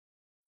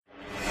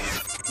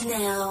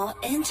Now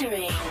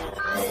entering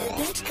the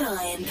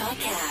Bitcoin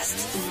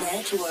Podcast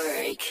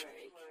Network.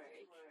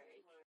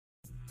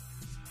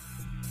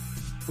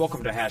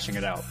 Welcome to Hashing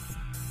It Out,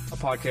 a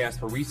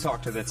podcast where we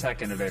talk to the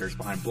tech innovators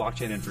behind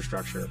blockchain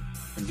infrastructure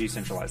and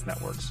decentralized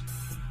networks.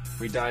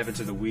 We dive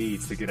into the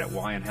weeds to get at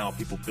why and how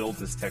people build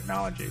this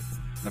technology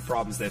and the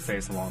problems they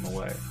face along the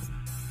way.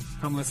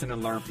 Come listen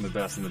and learn from the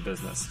best in the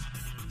business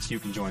so you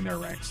can join their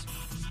ranks.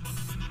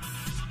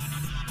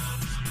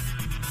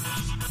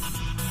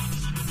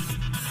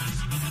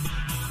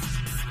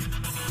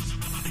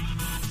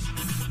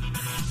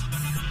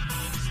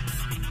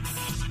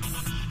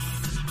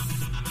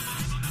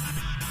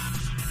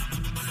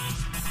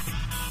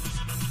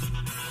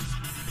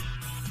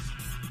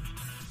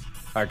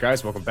 All right,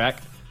 guys, welcome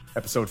back.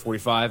 Episode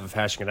 45 of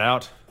Hashing It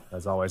Out.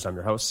 As always, I'm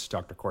your host,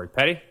 Dr. Corey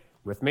Petty.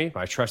 With me,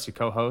 my trusty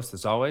co-host,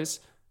 as always,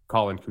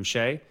 Colin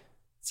Couchet.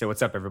 Say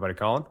what's up, everybody,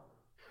 Colin.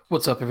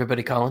 What's up,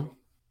 everybody, Colin.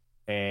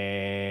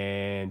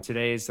 And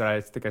today's,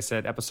 I think I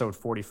said, episode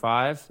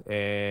 45,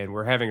 and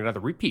we're having another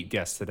repeat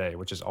guest today,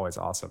 which is always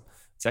awesome.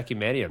 Zaki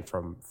Manian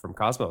from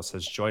Cosmos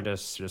has joined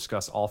us to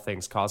discuss all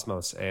things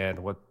Cosmos and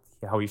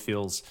how he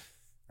feels,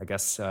 I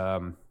guess,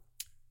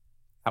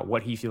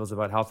 what he feels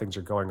about how things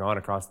are going on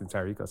across the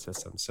entire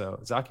ecosystem. So,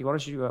 Zaki, why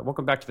don't you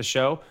welcome back to the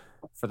show.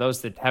 For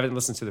those that haven't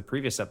listened to the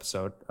previous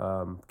episode,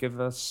 give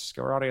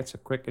our audience a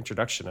quick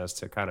introduction as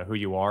to kind of who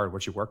you are and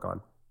what you work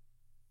on.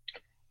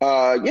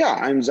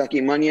 I'm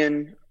Zaki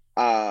Manian.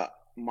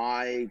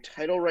 My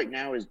title right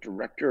now is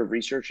Director of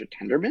Research at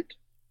Tendermint.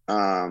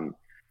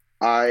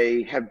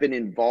 I have been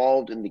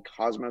involved in the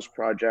Cosmos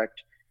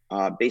project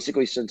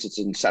basically since its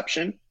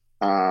inception.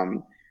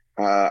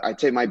 I'd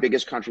say my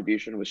biggest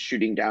contribution was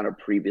shooting down a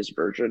previous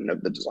version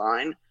of the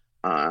design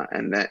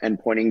and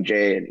pointing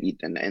Jay and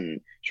Ethan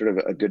in sort of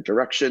a good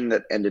direction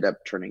that ended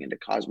up turning into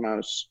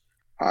Cosmos.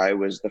 I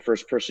was the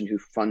first person who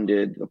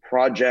funded the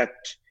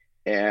project,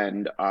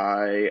 and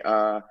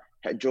I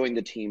had joined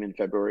the team in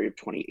February of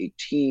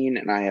 2018,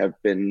 and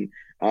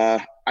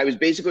I was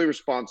basically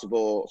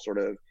responsible sort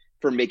of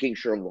for making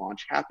sure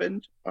launch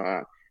happened.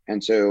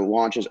 And so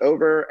launch is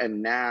over,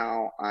 and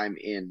now I'm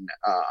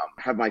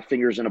have my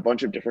fingers in a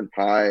bunch of different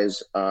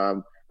pies.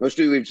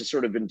 Mostly we've just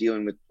sort of been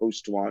dealing with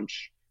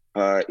post-launch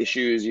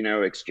issues,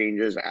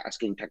 exchanges,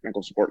 asking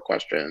technical support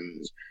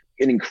questions,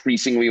 an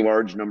increasingly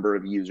large number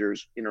of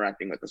users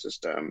interacting with the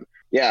system.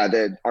 Yeah,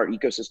 our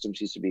ecosystem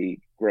seems to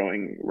be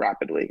growing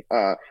rapidly.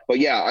 But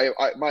yeah,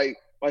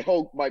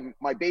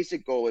 my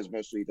basic goal is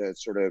mostly to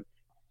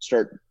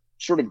start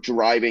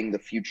driving the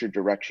future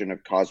direction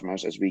of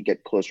Cosmos as we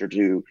get closer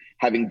to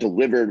having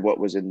delivered what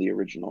was in the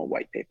original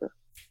white paper.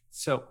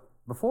 So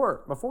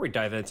before we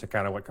dive into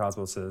kind of what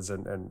Cosmos is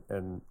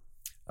and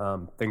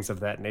things of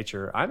that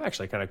nature, I'm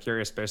actually kind of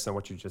curious based on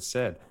what you just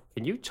said.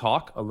 Can you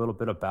talk a little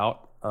bit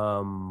about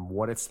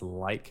what it's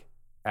like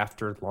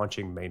after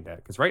launching mainnet?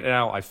 Because right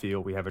now I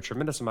feel we have a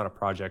tremendous amount of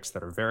projects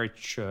that are very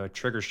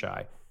trigger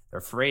shy. They're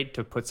afraid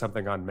to put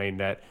something on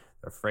mainnet.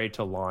 They're afraid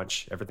to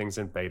launch. Everything's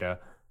in beta.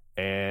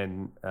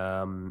 And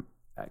can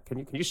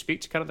you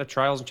speak to kind of the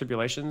trials and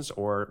tribulations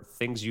or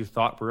things you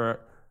thought were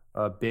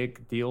a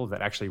big deal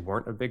that actually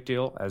weren't a big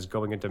deal as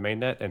going into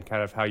mainnet, and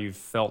kind of how you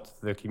felt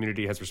the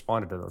community has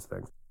responded to those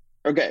things?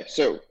 Okay,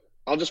 so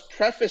I'll just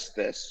preface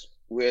this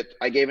with,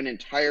 I gave an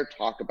entire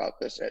talk about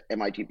this at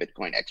MIT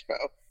Bitcoin Expo.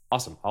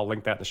 Awesome. I'll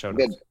link that in the show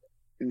notes.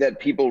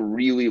 That people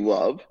really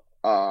love.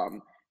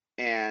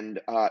 And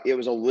it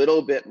was a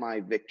little bit my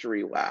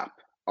victory lap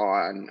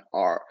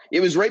it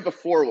was right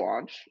before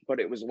launch,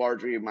 but it was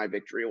largely my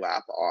victory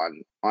lap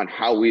on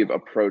how we've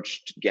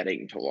approached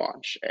getting to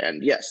launch.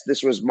 And yes,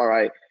 this was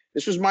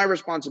my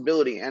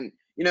responsibility. And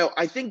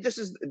I think this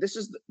is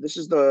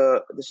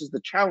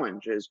the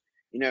challenge is,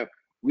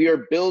 we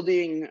are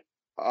building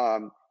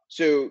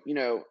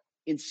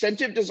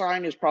incentive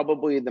design is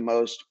probably the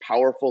most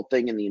powerful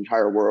thing in the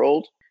entire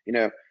world.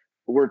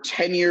 We're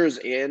 10 years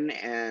in,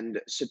 and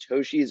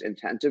Satoshi's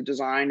incentive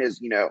design is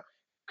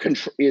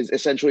is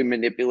essentially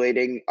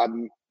manipulating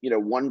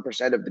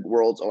 1% of the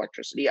world's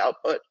electricity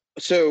output.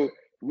 So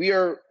we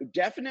are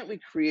definitely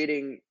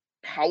creating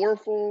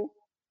powerful,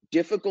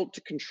 difficult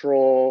to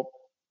control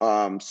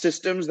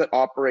systems that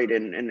operate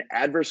in an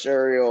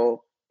adversarial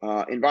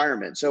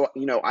environment. So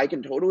I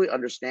can totally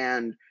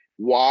understand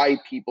why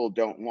people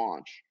don't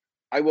launch.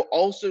 I will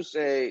also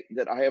say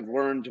that I have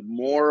learned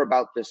more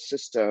about this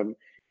system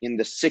in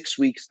the 6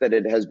 weeks that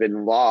it has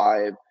been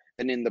live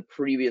than in the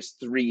previous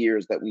 3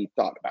 years that we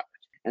thought about it.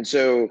 And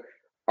so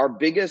our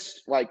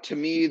biggest, to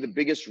me, the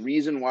biggest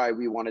reason why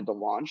we wanted to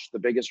launch, the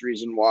biggest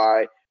reason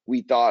why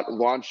we thought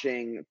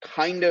launching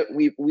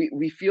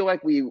we feel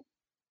like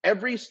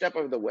every step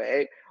of the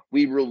way,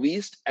 we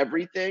released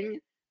everything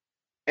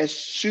as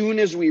soon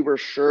as we were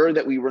sure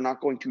that we were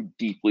not going to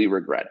deeply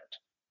regret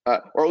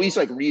it, or at least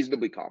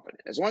reasonably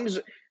confident. As long as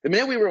the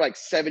minute we were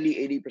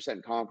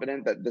 70-80%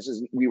 confident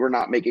that we were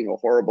not making a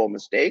horrible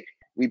mistake,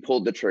 we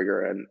pulled the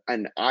trigger.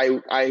 And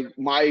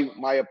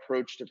my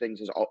approach to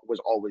things was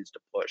always to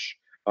push.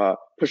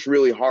 pushed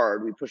really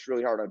hard. We pushed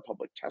really hard on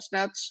public test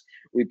nets.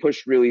 We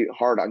pushed really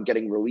hard on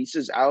getting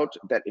releases out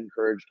that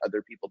encouraged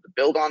other people to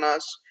build on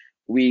us.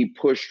 We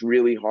pushed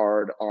really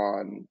hard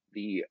on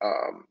getting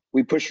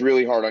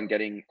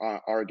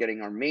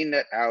our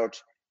mainnet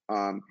out.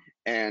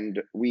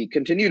 And we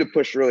continue to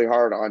push really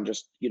hard on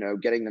just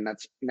getting the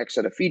next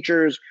set of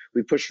features.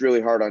 We pushed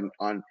really hard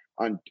on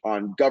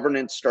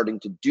governance starting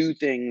to do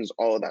things,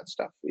 all of that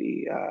stuff.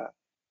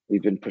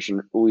 We've been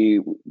pushing.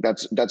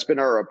 That's been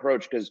our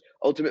approach, because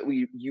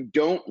ultimately you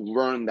don't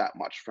learn that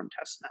much from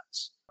test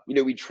nets.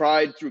 We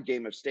tried through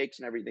game of stakes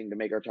and everything to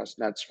make our test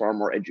nets far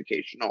more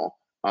educational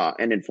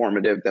and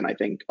informative than I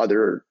think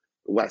other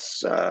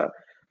less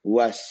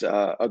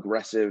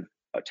aggressive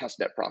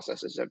testnet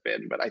processes have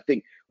been. But I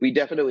think we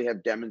definitely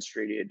have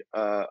demonstrated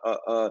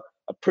a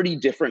pretty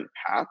different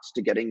paths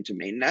to getting to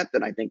mainnet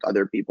than I think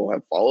other people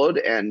have followed,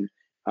 and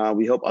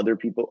we hope other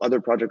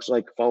projects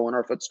follow in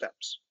our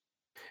footsteps.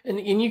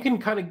 And you can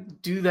kind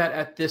of do that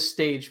at this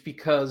stage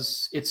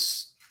because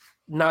it's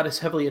not as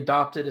heavily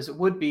adopted as it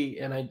would be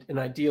in an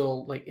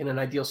ideal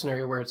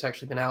scenario where it's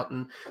actually been out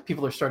and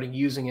people are starting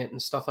using it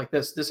and stuff like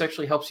this. This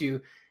actually helps you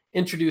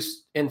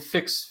introduce and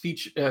fix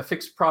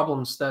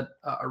problems that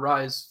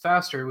arise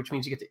faster, which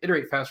means you get to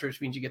iterate faster,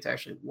 which means you get to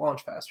actually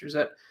launch faster. Is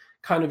that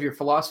kind of your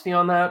philosophy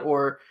on that?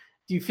 Or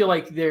do you feel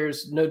like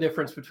there's no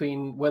difference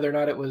between whether or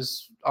not it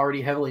was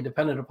already heavily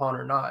dependent upon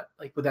or not?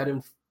 Would that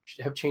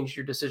have changed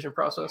your decision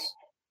process?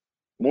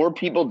 More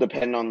people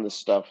depend on this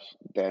stuff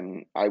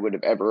than I would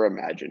have ever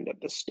imagined at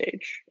this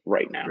stage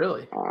right now.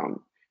 Really?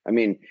 I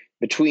mean,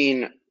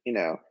 between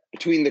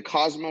the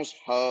Cosmos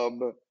Hub,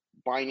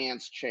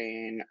 Binance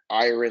Chain,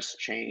 Iris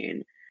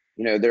Chain,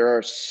 there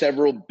are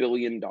several $1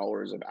 billion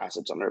of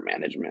assets under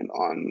management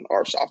on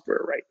our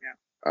software right now.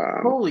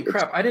 Holy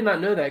crap! I did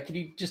not know that. Could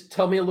you just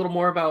tell me a little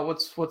more about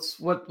what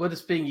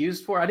it's being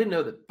used for? I didn't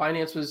know that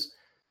Binance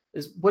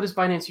what is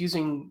Binance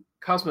using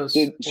Cosmos?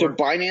 So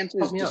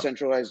Binance's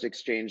decentralized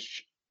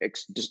exchange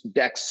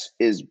DEX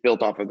is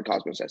built off of the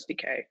Cosmos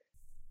SDK.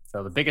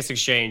 So the biggest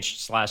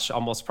exchange /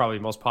 almost probably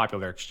most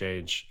popular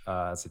exchange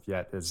as of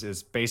yet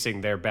is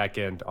basing their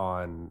backend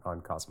on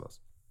Cosmos.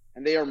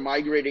 And they are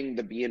migrating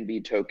the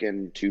BNB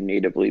token to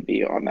natively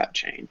be on that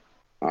chain.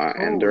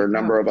 And there are a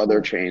number of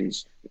other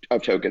chains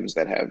of tokens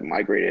that have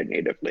migrated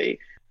natively.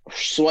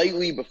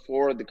 Slightly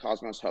before the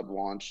Cosmos Hub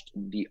launched,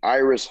 the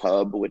Iris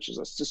Hub, which is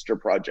a sister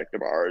project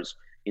of ours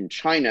in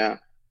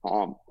China,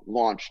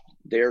 launched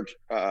their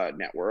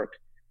network.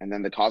 And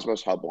then the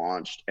Cosmos Hub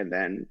launched, and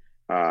then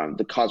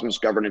the Cosmos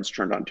governance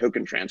turned on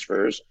token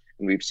transfers,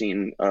 and we've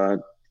seen a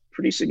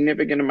pretty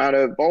significant amount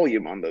of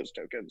volume on those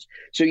tokens.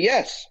 So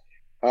yes,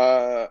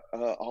 a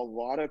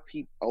lot of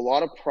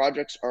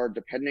projects are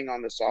depending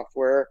on the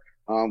software.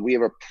 We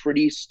have a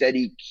pretty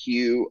steady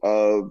queue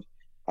of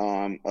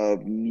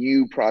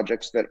new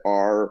projects that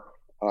are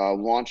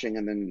launching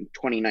in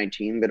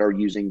 2019 that are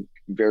using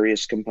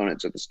various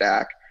components of the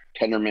stack: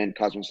 Tendermint,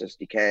 Cosmos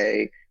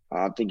SDK.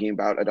 Thinking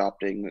about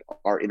adopting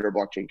our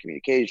inter-blockchain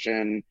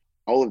communication.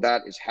 All of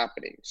that is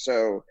happening.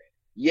 So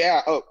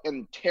yeah. Oh,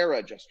 and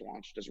Terra just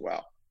launched as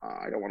well.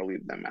 I don't want to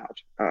leave them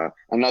out.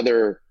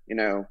 Another,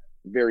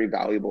 very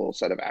valuable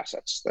set of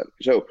assets.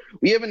 So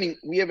we have a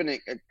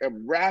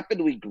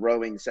rapidly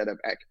growing set of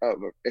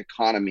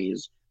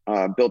economies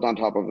built on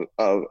top of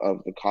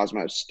the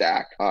Cosmos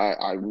stack.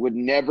 I would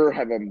never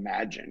have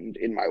imagined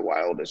in my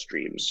wildest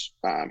dreams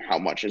how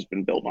much has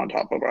been built on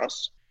top of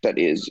us that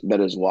is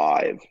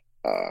live.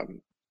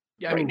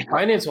 Yeah, I mean,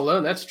 Binance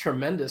alone, that's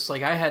tremendous.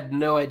 I had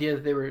no idea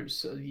that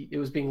it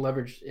was being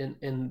leveraged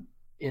in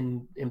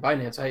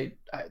Binance.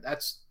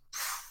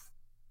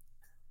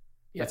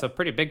 That's a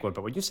pretty big one.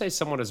 But when you say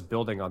someone is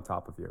building on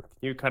top of you, can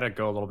you kind of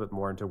go a little bit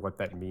more into what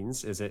that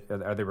means?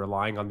 Are they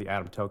relying on the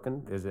Atom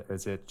token?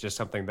 Is it just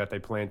something that they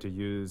plan to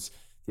use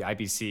the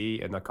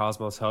IBC and the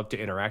Cosmos Hub to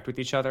interact with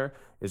each other?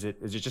 Is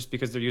it just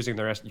because they're using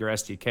your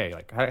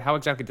SDK? How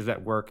exactly does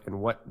that work,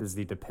 and what is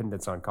the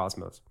dependence on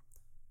Cosmos?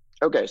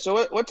 Okay,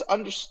 so let's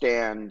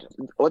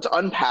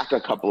unpack a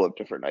couple of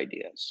different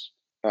ideas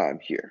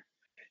here.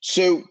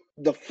 So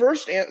the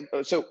first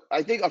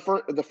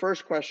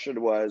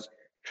question was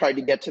trying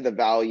to get to the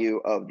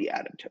value of the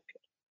Atom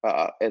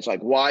token. It's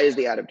why is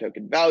the Atom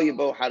token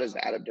valuable? How does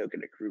the Atom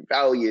token accrue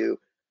value,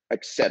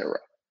 etc.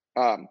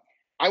 I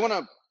want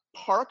to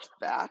park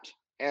that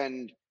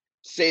and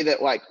say that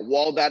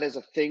while that is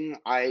a thing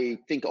I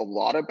think a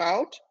lot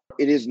about,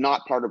 it is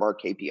not part of our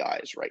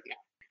KPIs right now.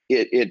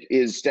 It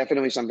is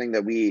definitely something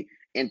that we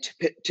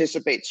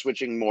anticipate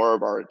switching more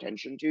of our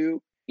attention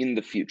to in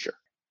the future.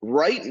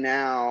 Right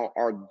now,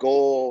 our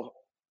goal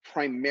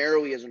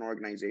primarily as an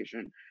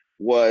organization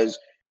was,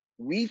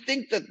 we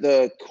think that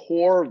the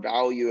core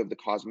value of the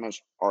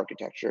Cosmos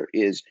architecture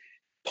is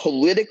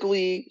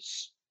politically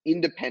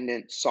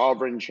independent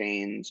sovereign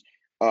chains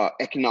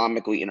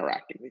economically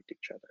interacting with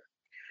each other.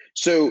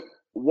 So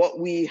what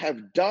we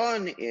have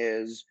done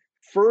is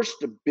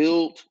first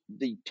built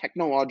the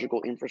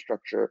technological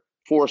infrastructure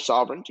for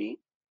sovereignty,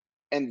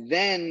 and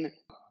then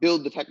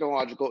build the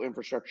technological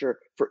infrastructure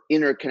for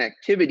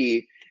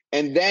interconnectivity,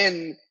 and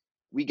then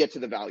we get to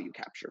the value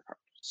capture part.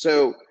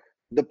 So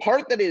the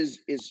part that is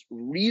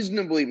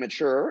reasonably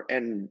mature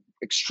and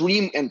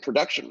extreme and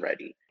production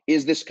ready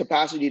is this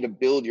capacity to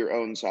build your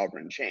own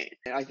sovereign chain.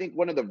 And I think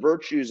one of the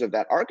virtues of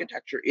that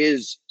architecture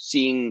is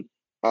seeing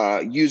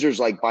users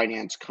like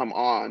Binance come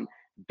on,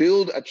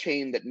 build a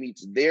chain that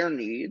meets their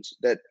needs,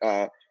 that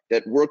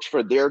works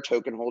for their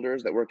token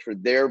holders, that works for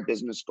their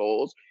business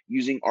goals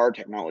using our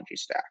technology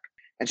stack.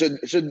 And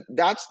so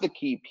that's the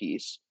key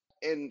piece.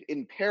 And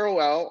in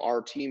parallel,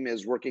 our team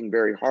is working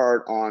very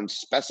hard on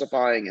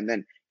specifying and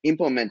then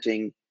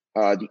implementing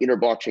the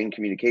inter-blockchain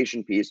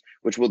communication piece,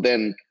 which will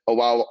then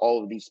allow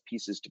all of these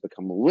pieces to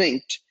become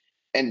linked.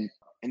 And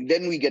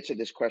then we get to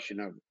this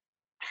question of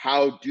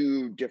how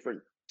do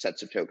different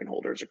sets of token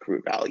holders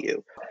accrue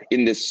value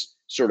in this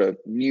sort of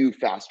new,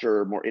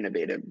 faster, more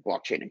innovative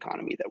blockchain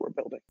economy that we're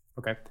building.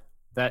 Okay,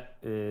 that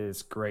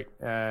is great.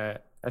 I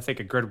think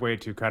a good way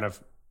to kind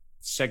of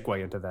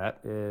segue into that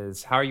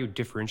is, how are you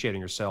differentiating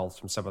yourselves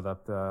from some of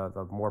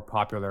the more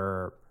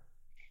popular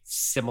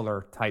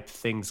similar type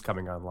things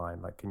coming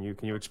online? Like, can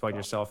you explain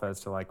yourself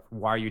as to like,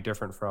 why are you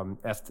different from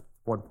ETH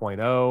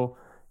 1.0,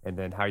 and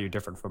then how are you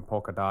different from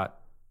Polkadot?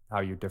 How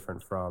are you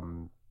different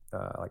from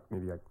like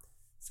maybe like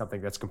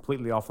something that's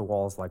completely off the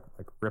walls like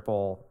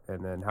Ripple,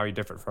 and then how are you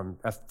different from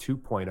ETH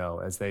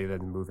 2.0 as they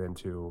then move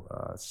into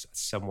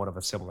somewhat of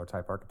a similar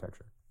type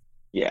architecture?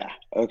 Yeah.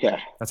 Okay.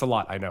 That's a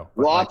lot, I know.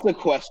 Lots of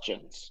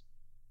questions.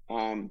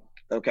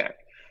 Okay.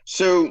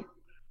 So,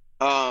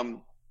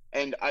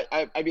 and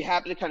I'd be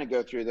happy to kind of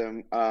go through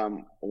them.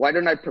 Why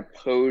don't I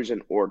propose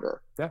an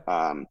order? Yeah.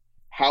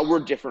 How we're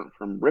different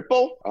from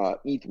Ripple,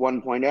 ETH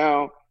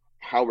 1.0,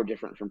 how we're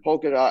different from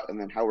Polkadot, and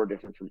then how we're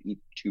different from ETH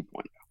 2.0.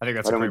 I think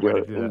that's a great way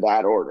to do in that.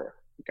 that order.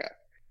 Okay.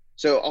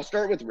 So I'll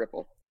start with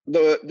Ripple.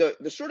 The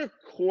sort of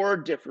core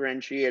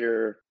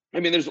differentiator, I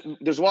mean,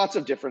 there's lots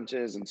of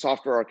differences in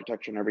software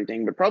architecture and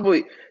everything, but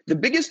probably the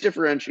biggest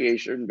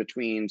differentiation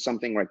between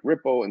something like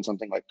Ripple and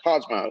something like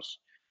Cosmos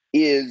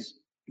is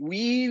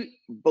we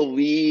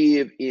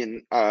believe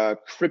in a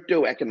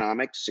crypto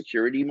economic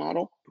security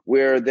model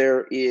where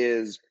there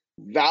is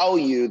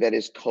value that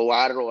is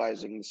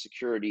collateralizing the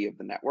security of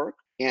the network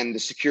and the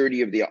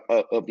security of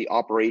the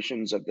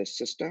operations of the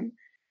system.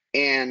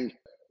 And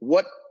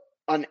what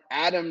an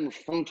atom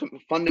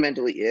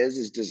fundamentally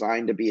is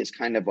designed to be is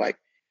kind of like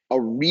a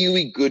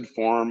really good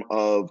form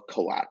of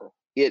collateral.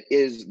 It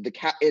is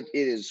it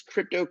is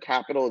crypto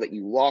capital that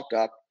you lock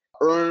up,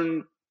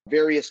 earn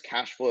various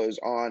cash flows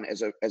on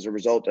as a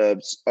result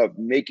of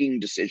making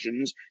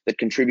decisions that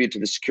contribute to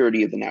the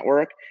security of the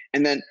network.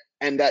 And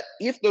that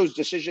if those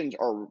decisions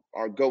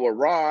are go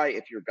awry,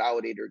 if your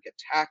validator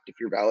gets hacked, if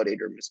your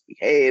validator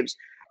misbehaves,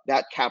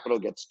 that capital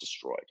gets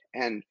destroyed.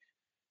 And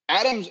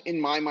atoms, in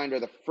my mind, are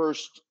the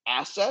first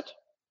asset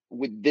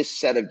with this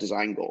set of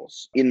design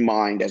goals in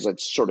mind as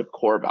its sort of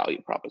core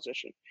value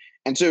proposition.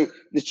 And so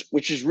this,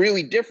 which is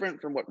really different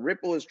from what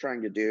Ripple is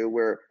trying to do,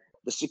 where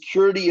the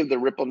security of the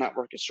Ripple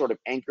network is sort of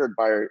anchored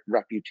by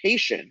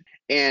reputation,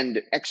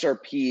 and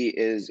XRP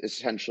is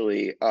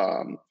essentially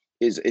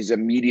is a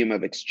medium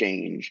of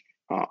exchange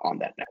on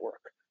that network.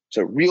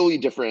 So really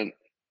different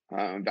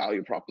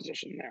value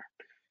proposition there.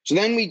 So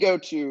then we go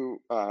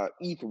to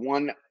ETH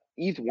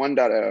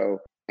 1.0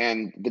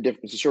 and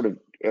the sort of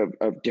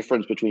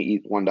difference between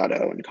ETH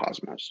 1.0 and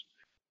Cosmos.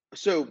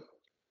 So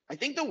I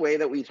think the way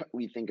that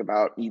we think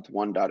about ETH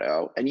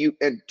 1.0,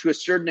 and to a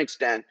certain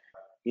extent,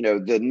 you know,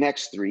 the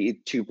next three,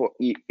 ETH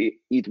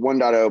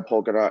 1.0,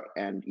 Polkadot,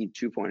 and ETH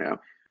 2.0,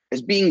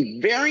 as being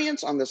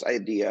variants on this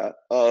idea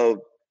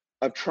of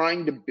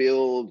trying to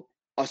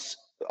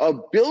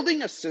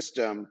building a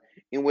system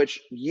in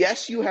which,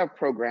 yes, you have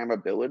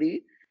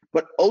programmability,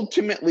 but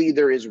ultimately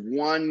there is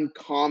one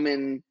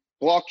common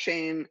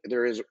blockchain.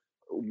 There is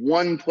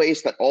one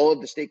place that all of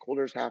the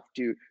stakeholders have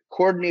to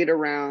coordinate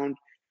around.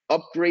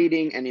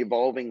 Upgrading and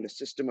evolving the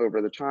system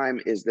over the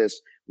time is this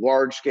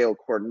large-scale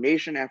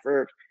coordination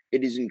effort.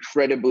 It is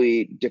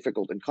incredibly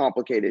difficult and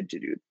complicated to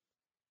do.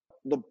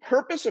 The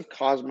purpose of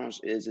Cosmos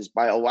is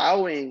by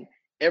allowing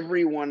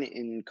everyone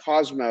in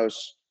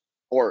Cosmos,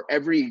 or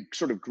every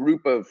sort of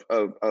group of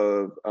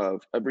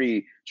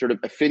every sort of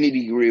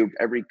affinity group,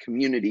 every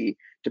community,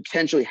 to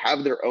potentially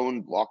have their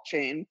own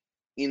blockchain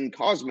in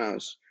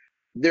Cosmos.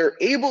 They're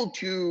able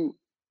to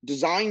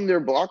design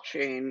their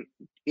blockchain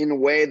in a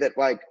way that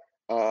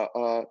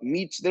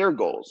meets their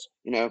goals.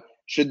 You know,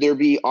 should there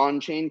be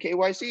on-chain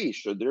KYC?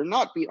 Should there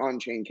not be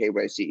on-chain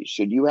KYC?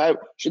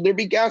 Should there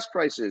be gas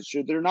prices?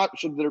 Should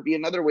there be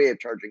another way of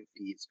charging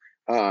fees?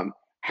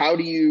 How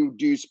do you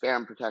do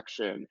spam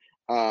protection?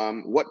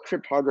 What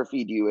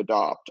cryptography do you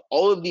adopt?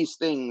 All of these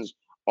things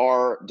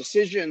are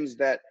decisions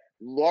that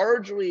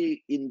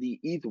largely in the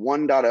ETH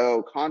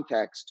 1.0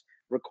 context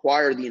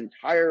require the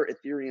entire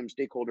Ethereum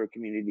stakeholder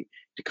community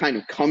to kind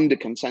of come to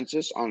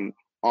consensus on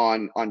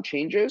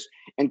changes.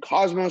 And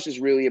Cosmos is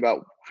really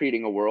about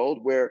creating a world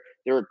where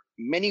there are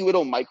many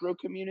little micro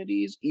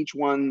communities, each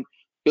one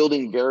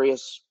building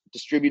various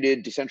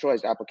distributed,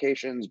 decentralized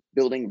applications,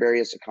 building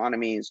various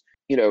economies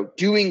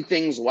doing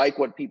things like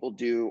what people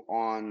do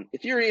on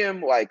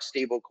Ethereum, like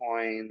stable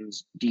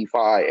coins,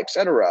 DeFi,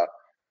 etc.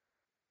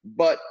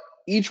 But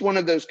each one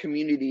of those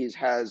communities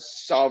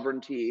has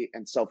sovereignty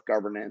and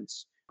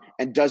self-governance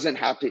and doesn't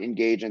have to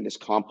engage in this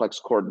complex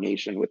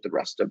coordination with the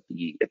rest of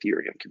the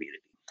Ethereum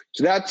community.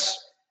 So that's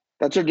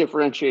our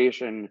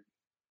differentiation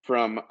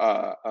from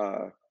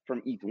ETH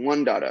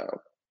 1.0.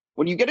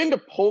 When you get into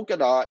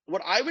Polkadot,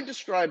 what I would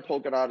describe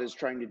Polkadot as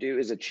trying to do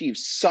is achieve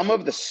some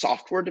of the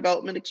software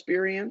development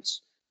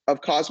experience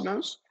of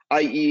Cosmos,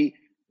 i.e.,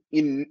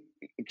 in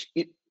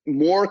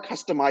more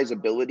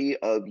customizability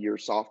of your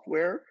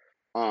software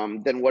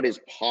than what is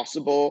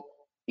possible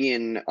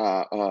in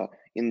the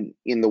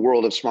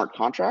world of smart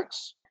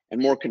contracts,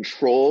 and more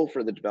control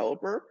for the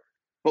developer,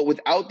 but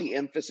without the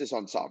emphasis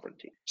on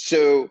sovereignty.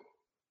 So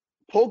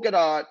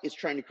Polkadot is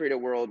trying to create a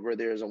world where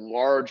there's a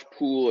large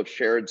pool of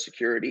shared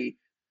security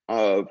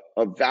of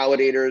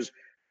validators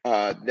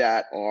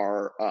that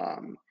are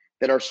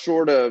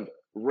sort of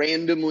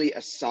randomly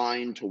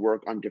assigned to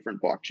work on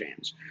different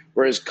blockchains.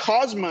 Whereas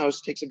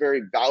Cosmos takes a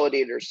very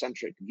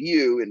validator-centric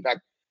view. In fact,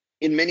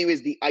 in many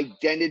ways, the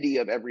identity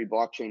of every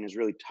blockchain is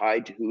really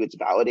tied to who its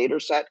validator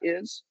set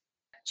is.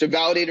 So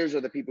validators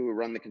are the people who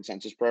run the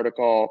consensus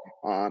protocol,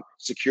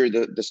 secure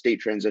the state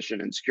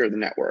transition, and secure the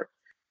network.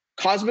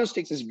 Cosmos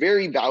takes this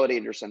very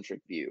validator-centric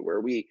view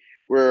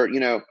where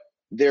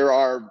there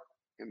are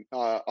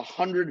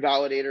 100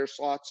 validator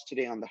slots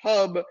today on the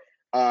hub.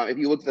 If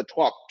you look at the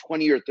top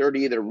 20 or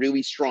 30, they're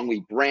really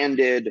strongly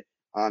branded.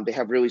 They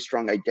have really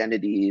strong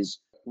identities.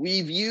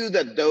 We view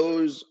that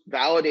those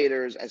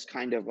validators as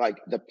kind of like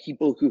the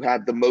people who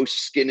have the most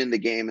skin in the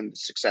game and the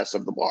success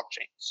of the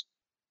blockchains.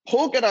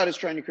 Polkadot is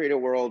trying to create a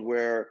world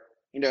where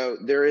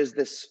there's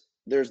this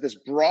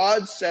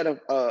broad set of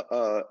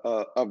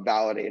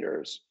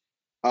validators.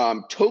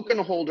 Token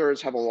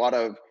holders have a lot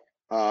of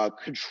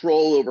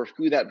control over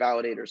who that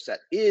validator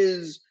set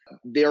is.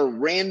 They're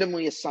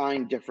randomly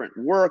assigned different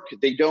work.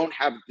 You don't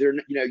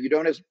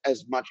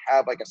as much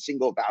have like a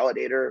single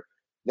validator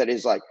that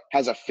is like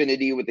has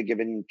affinity with a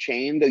given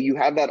chain, though you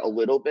have that a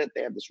little bit.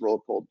 They have this role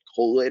called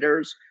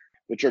collators,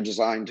 which are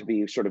designed to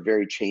be sort of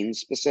very chain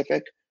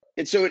specific.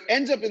 And so it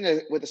ends up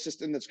with a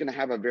system that's going to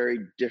have a very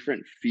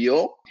different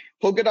feel.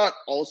 Polkadot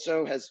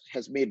also has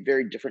made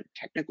very different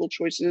technical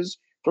choices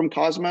from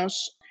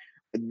Cosmos.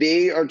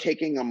 They are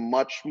taking a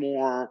much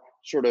more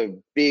sort of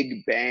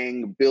big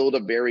bang, build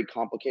a very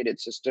complicated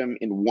system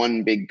in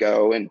one big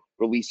go and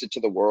release it to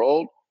the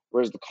world.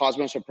 Whereas the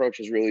Cosmos approach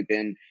has really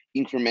been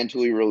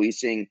incrementally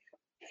releasing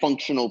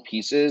functional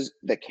pieces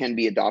that can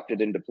be adopted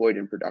and deployed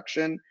in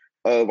production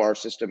of our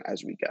system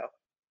as we go.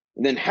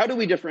 And then how do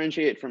we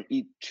differentiate from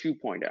ETH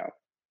 2.0?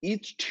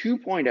 ETH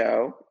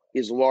 2.0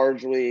 is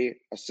largely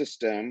a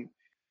system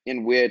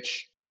in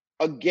which,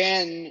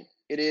 again,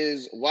 it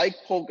is like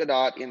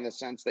Polkadot in the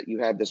sense that you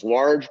have this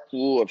large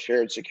pool of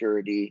shared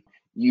security.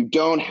 You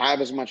don't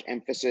have as much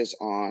emphasis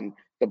on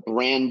the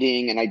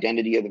branding and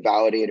identity of the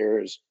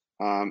validators.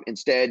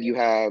 Instead, you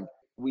have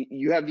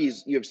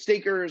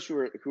stakers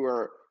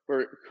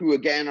who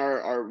again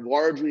are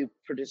largely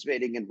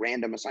participating in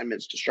random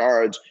assignments to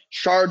shards.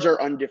 Shards are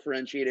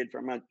undifferentiated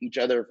from each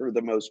other for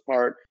the most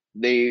part.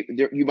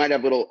 You might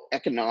have little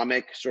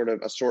economic sort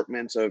of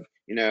assortments of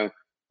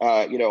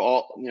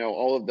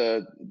all of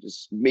the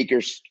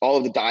makers, all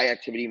of the DAI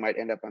activity might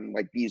end up on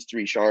like these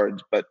three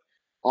shards, but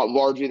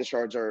largely the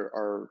shards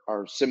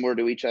are similar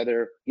to each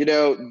other.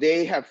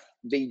 They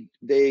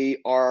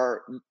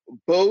are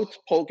both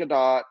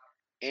Polkadot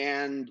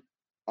and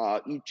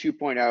ETH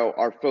 2.0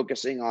 are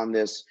focusing on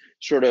this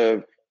sort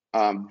of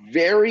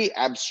very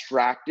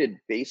abstracted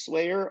base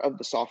layer of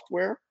the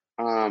software,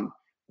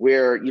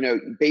 where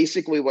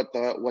basically what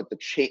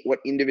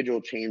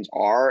individual chains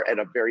are at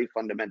a very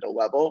fundamental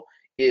level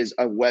is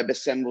a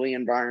WebAssembly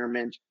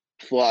environment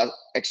plus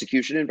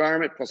execution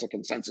environment plus a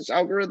consensus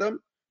algorithm.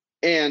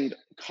 And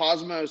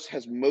Cosmos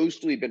has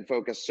mostly been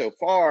focused so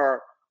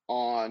far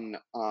on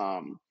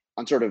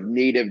sort of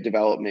native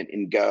development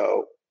in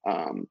Go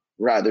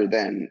rather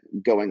than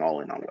going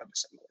all in on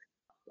WebAssembly.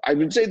 I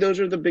would say those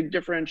are the big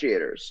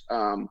differentiators.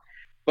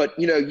 But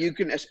you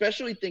can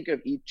especially think of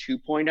ETH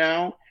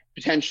 2.0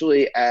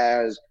 potentially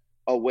as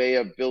a way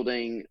of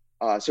building.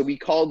 So we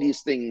call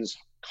these things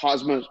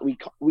Cosmos.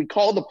 We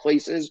call the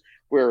places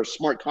where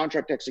smart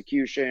contract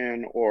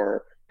execution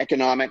or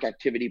economic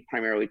activity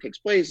primarily takes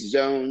place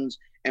zones,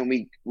 and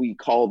we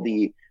call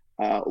the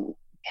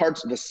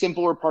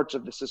simpler parts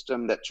of the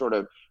system that sort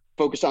of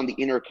focus on the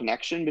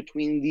interconnection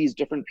between these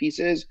different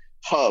pieces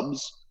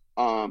hubs.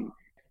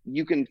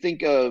 You can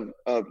think of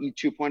ETH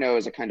 2.0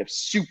 as a kind of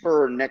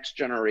super next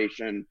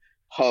generation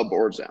hub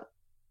or zone.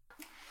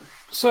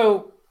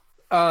 So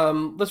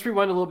let's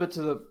rewind a little bit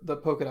to the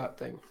Polkadot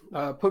thing.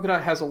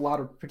 Polkadot has a lot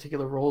of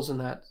particular roles in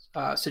that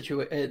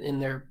in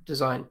their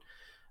design.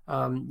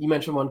 You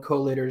mentioned one,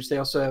 collators. They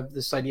also have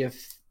this idea of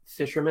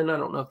fishermen. I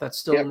don't know if that's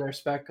still in their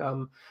spec.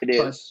 It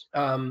is.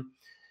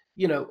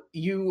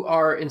 You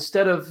are,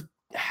 instead of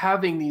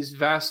having these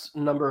vast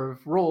number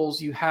of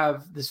roles, you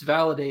have these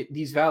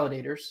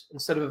validators.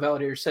 Instead of a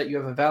validator set, you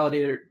have a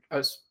validator,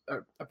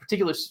 a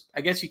particular,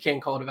 I guess you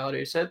can call it a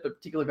validator set, but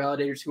particular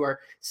validators who are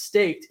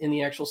staked in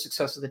the actual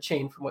success of the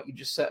chain from what you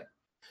just said.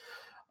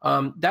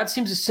 That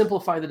seems to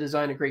simplify the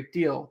design a great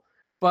deal,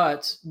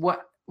 but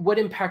what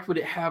impact would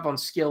it have on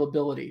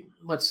scalability?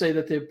 Let's say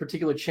that the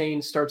particular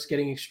chain starts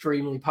getting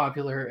extremely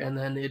popular, and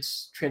then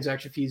its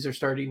transaction fees are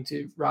starting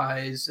to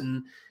rise,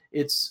 and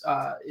it's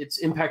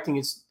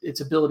impacting its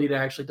ability to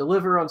actually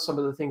deliver on some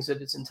of the things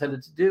that it's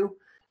intended to do.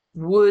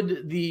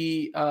 Would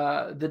the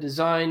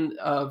design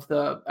of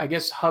the, I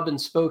guess, hub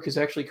and spoke is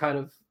actually kind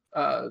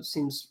of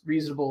seems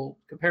reasonable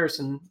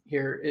comparison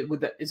here.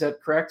 Is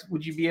that correct?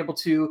 Would you be able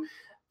to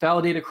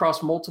validate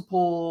across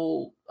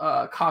multiple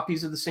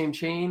copies of the same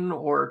chain,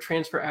 or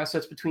transfer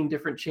assets between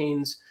different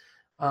chains?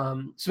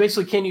 So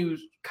basically, can you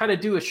kind of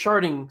do a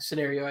sharding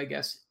scenario, I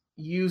guess,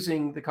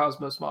 using the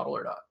Cosmos model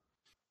or not?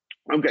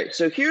 Okay,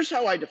 so here's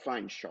how I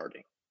define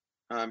sharding,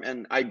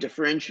 and I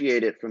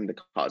differentiate it from the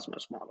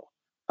Cosmos model.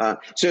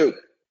 So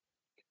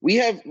we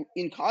have,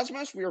 in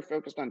Cosmos, we are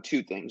focused on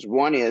two things.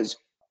 One is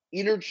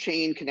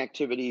interchain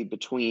connectivity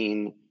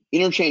between,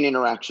 interchain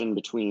interaction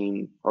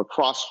between, or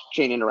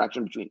cross-chain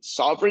interaction between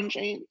sovereign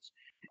chains.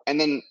 And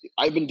then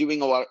I've been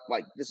doing a lot,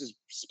 like this is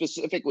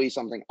specifically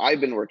something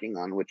I've been working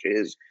on, which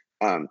is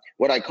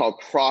what I call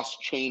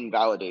cross-chain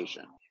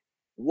validation.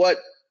 What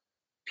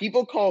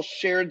people call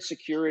shared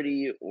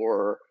security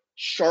or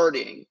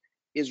sharding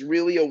is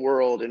really a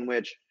world in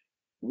which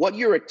what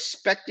you are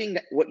expecting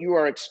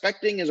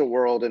is a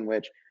world in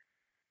which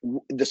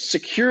the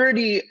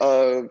security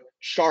of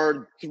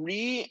shard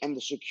 3 and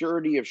the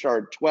security of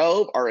shard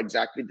 12 are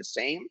exactly the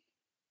same.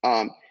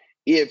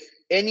 If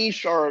any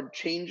shard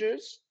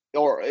changes,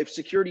 or if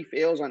security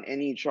fails on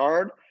any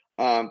shard,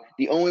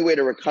 the only way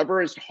to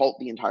recover is to halt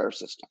the entire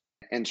system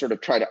and sort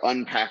of try to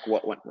unpack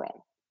what went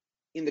wrong.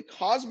 In the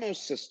Cosmos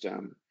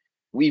system,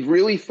 we've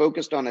really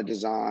focused on a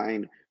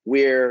design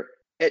where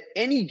at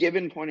any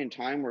given point in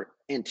time, we're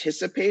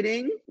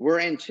anticipating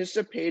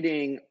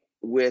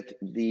with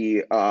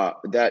the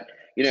that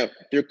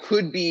there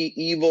could be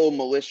evil,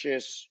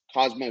 malicious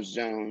Cosmos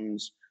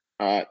zones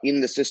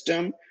in the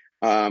system.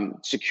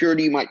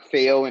 Security might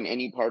fail in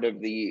any part of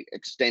the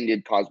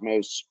extended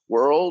Cosmos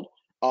world,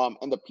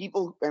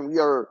 and we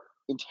are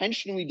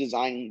intentionally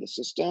designing the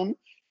system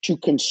to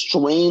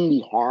constrain the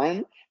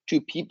harm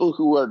to people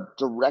who are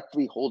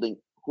directly holding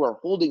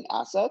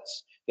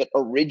assets that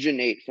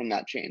originate from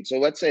that chain. So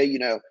let's say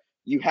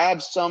you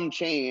have some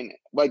chain,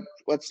 like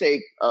let's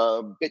say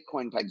a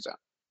Bitcoin type zone.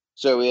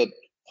 So it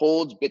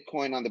holds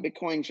Bitcoin on the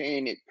Bitcoin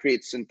chain. It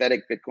creates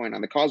synthetic Bitcoin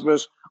on the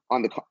Cosmos,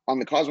 on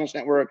the Cosmos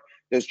network,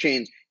 those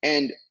chains.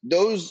 And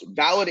those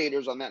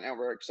validators on that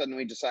network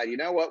suddenly decide, you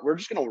know what, we're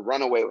just going to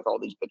run away with all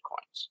these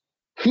Bitcoins.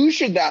 Who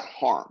should that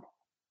harm?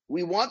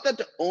 We want that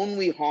to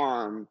only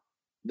harm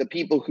the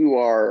people who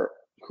are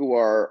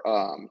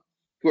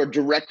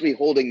directly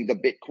holding the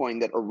Bitcoin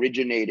that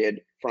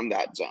originated from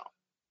that zone.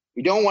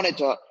 We don't want it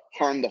to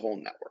harm the whole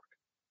network.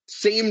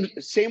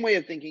 Same way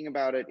of thinking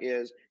about it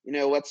is,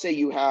 let's say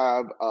you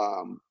have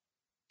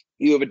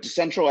a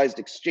decentralized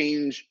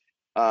exchange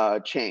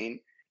chain,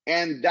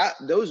 and that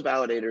those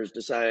validators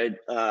decide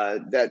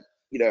that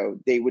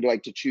they would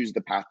like to choose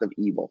the path of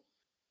evil.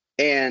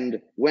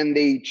 And when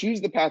they choose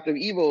the path of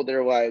evil,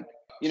 they're like,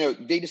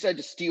 they decide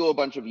to steal a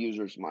bunch of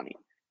users' money.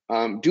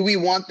 Do we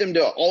want them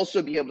to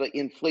also be able to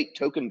inflate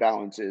token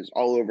balances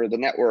all over the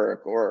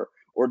network, or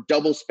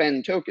double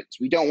spend tokens?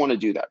 We don't want to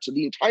do that. So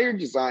the entire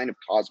design of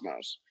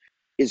Cosmos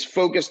is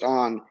focused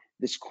on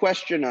this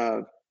question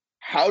of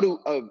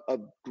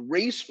of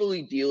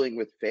gracefully dealing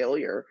with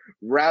failure,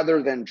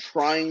 rather than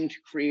trying to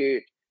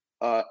create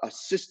a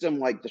system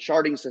like the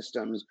sharding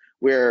systems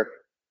where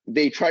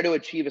they try to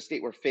achieve a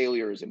state where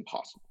failure is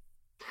impossible.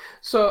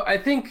 So I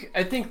think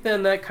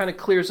then that kind of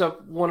clears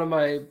up one of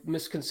my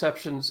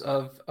misconceptions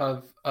of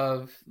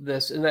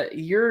this, and that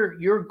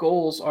your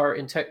goals are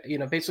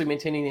basically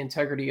maintaining the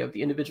integrity of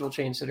the individual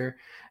chains that are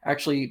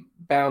actually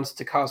bound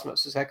to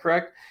Cosmos. Is that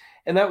correct?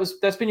 And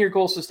that's been your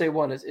goal since day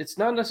one. It's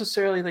not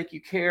necessarily like you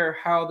care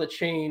how the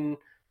chain,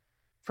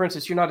 for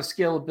instance, you're not a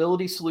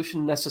scalability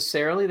solution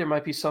necessarily. There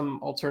might be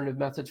some alternative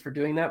methods for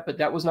doing that, but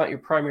that was not your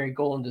primary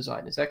goal in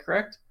design. Is that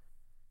correct?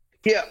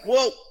 Yeah,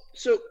 well,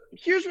 so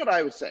here's what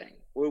I was saying.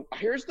 Well,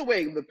 here's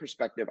the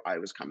perspective I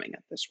was coming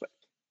at this with.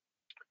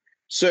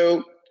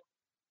 So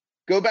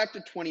go back to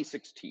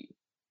 2016.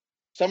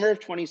 Summer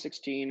of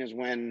 2016 is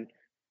when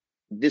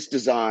this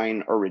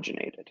design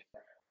originated.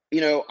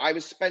 I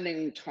was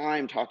spending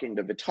time talking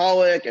to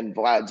Vitalik and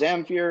Vlad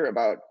Zamfir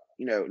about,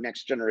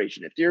 next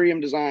generation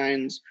Ethereum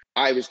designs.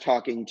 I was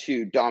talking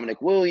to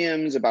Dominic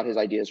Williams about his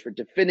ideas for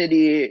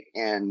Dfinity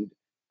and,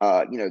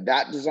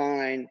 that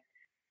design.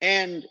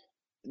 And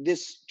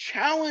this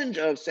challenge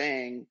of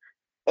saying,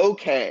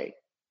 okay,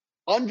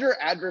 under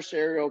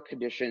adversarial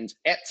conditions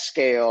at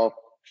scale,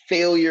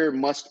 failure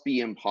must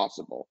be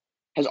impossible,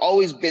 has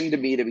always been to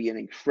me to be an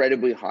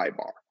incredibly high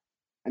bar.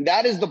 And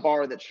that is the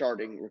bar that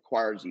sharding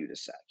requires you to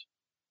set.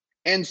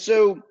 And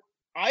so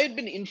I had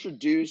been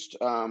introduced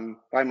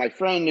by my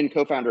friend and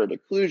co-founder at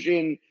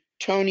Occlusion,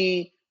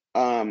 Tony,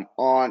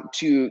 on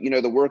to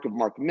the work of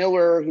Mark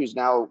Miller, who's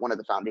now one of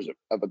the founders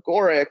of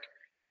Agoric,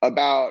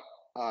 about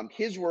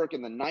his work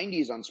in the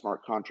 90s on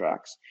smart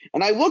contracts.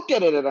 And I looked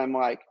at it and I'm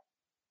like,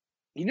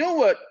 you know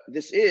what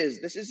this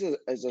is? This is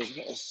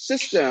a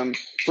system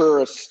for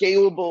a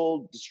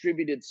scalable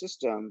distributed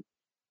system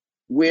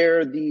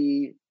where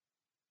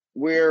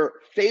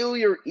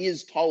failure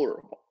is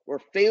tolerable, where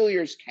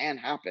failures can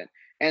happen.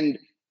 And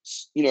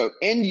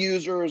end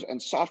users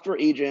and software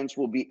agents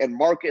and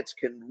markets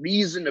can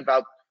reason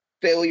about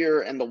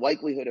failure and the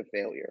likelihood of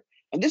failure.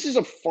 And this is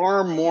a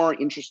far more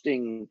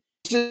interesting,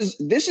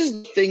 this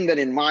is the thing that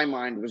in my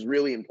mind was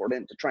really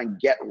important to try and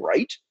get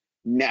right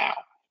now.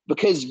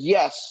 Because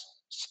yes,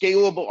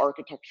 scalable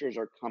architectures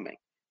are coming.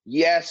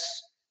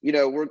 Yes,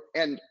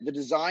 and the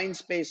design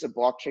space of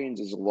blockchains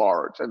is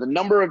large, and the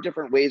number of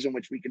different ways in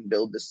which we can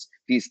build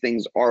these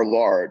things are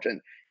large,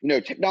 and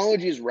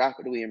technology is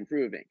rapidly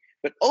improving.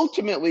 But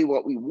ultimately,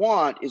 what we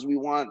want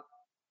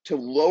to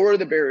lower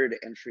the barrier to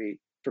entry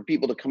for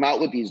people to come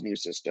out with these new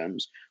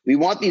systems. We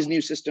want these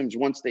new systems,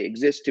 once they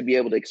exist, to be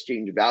able to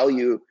exchange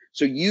value,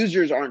 so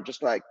users aren't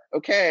just like,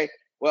 okay,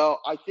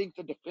 well, I think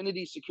the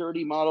Dfinity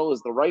security model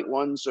is the right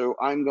one, so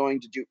I'm going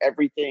to do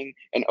everything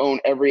and own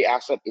every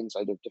asset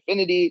inside of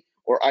Dfinity.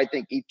 Or I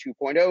think ETH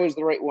 2.0 is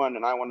the right one,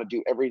 and I want to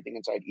do everything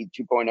inside ETH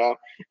 2.0.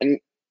 And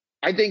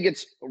I think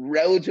it's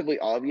relatively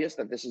obvious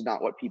that this is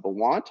not what people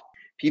want.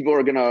 People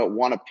are going to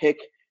want to pick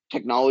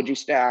technology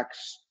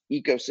stacks,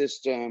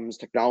 ecosystems,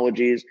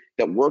 technologies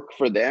that work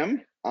for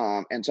them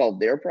and solve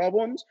their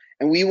problems.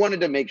 And we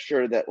wanted to make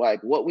sure that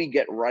what we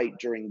get right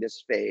during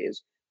this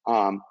phase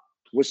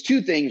was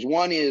two things.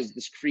 One is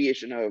this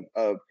creation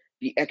of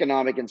the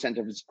economic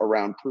incentives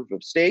around proof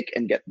of stake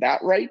and get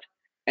that right.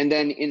 And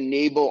then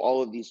enable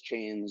all of these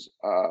chains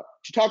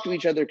to talk to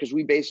each other, because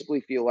we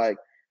basically feel like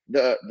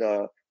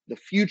the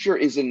future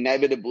is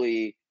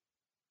inevitably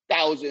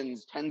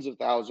thousands, tens of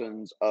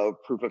thousands of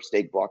proof of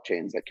stake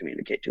blockchains that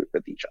communicate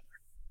with each other.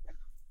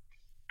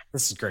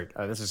 This is great.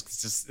 This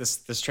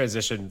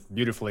transitioned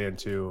beautifully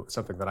into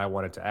something that I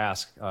wanted to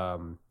ask,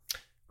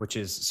 which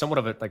is somewhat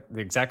of the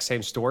exact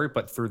same story,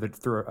 but through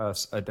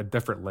a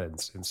different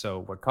lens. And so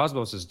what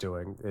Cosmos is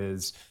doing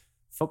is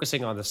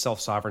focusing on the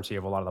self-sovereignty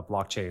of a lot of the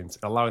blockchains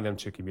and allowing them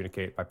to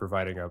communicate by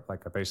providing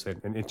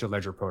basically an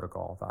interledger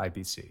protocol, the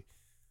IBC.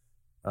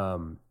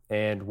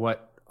 And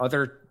what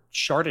other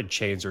sharded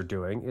chains are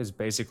doing is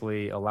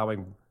basically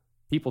allowing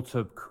people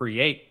to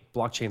create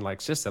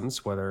blockchain-like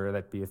systems, whether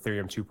that be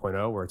Ethereum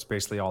 2.0, where it's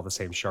basically all the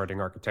same sharding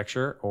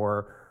architecture,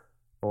 or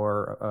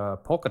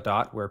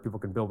Polkadot, where people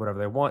can build whatever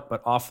they want,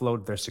 but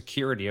offload their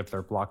security of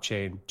their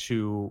blockchain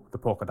to the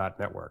Polkadot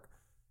network.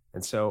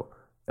 And so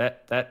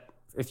that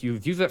if you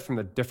view that from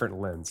a different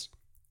lens,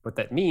 what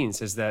that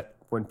means is that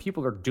when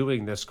people are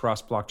doing this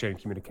cross-blockchain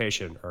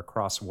communication or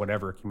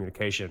cross-whatever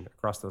communication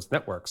across those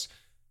networks,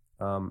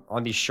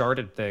 on these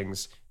sharded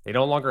things, they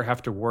no longer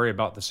have to worry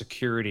about the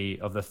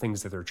security of the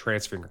things that they're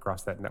transferring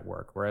across that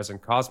network. Whereas in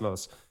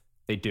Cosmos,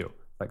 they do.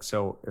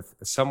 So if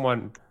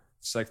someone,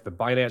 it's like the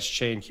Binance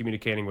chain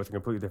communicating with a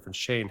completely different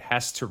chain,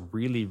 has to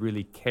really,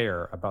 really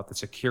care about the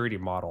security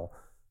model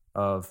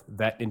of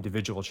that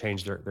individual chain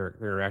they're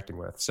interacting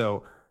with.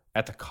 So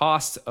at the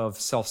cost of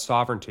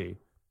self-sovereignty,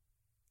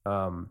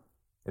 and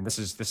this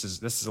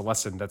is a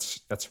lesson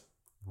that's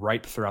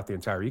ripe throughout the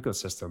entire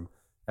ecosystem.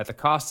 At the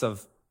cost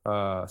of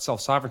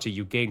self-sovereignty,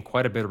 you gain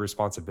quite a bit of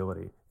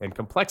responsibility and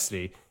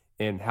complexity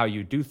in how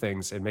you do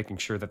things, and making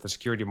sure that the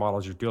security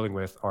models you're dealing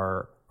with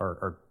are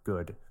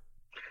good.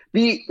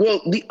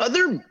 The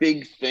other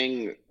big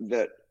thing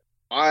that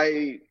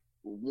I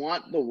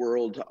want the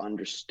world to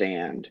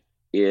understand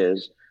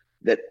is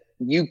that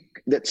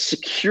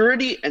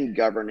security and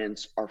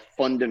governance are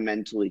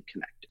fundamentally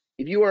connected.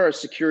 If you are a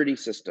security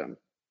system,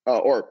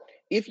 or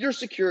if your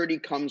security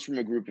comes from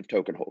a group of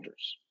token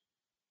holders,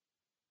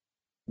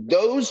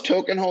 those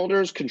token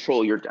holders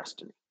control your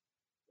destiny.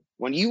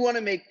 When you want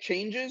to make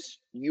changes,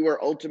 you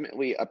are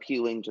ultimately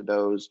appealing to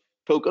those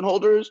token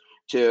holders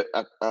to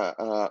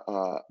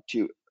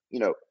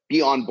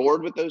be on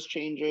board with those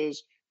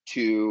changes,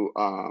 to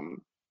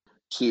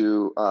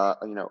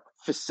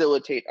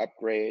facilitate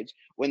upgrades.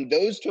 When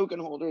those token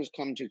holders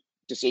come to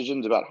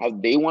decisions about how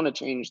they want to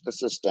change the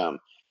system,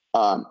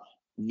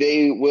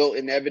 they will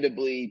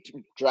inevitably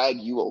drag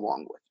you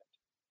along with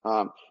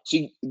it. So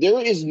there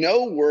is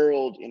no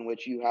world in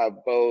which you have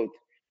both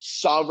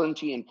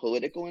sovereignty and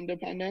political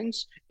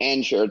independence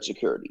and shared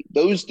security.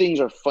 Those things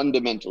are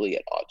fundamentally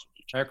at odds with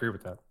each other. I agree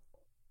with that.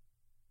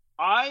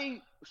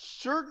 I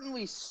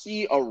certainly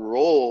see a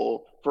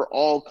role for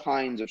all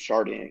kinds of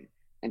sharding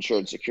and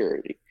shared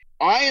security.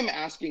 I am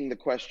asking the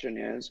question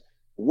is,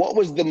 what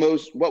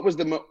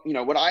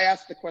I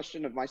asked the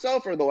question of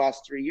myself for the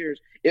last 3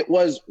 years, it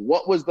was,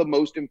 what was the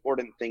most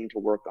important thing to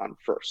work on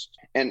first?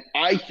 And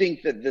I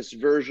think that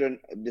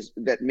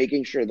that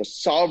making sure the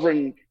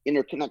sovereign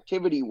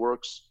interconnectivity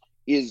works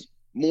is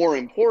more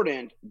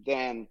important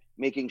than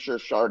making sure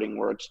sharding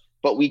works,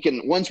 But we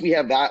can, once we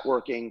have that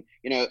working,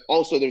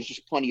 also there's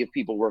just plenty of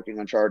people working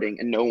on sharding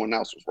and no one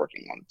else was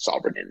working on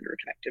sovereign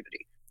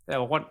interconnectivity. Yeah,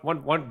 well,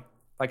 one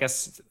I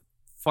guess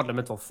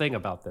fundamental thing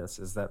about this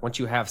is that once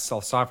you have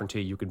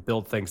self-sovereignty, you can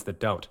build things that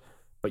don't,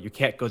 but you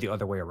can't go the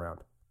other way around.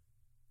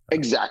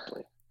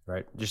 Exactly.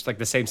 Right? Just like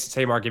the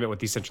same argument with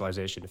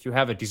decentralization. If you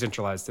have a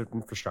decentralized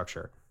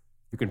infrastructure,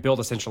 you can build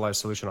a centralized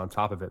solution on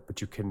top of it,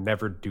 but you can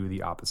never do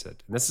the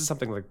opposite. And this is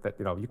something like that,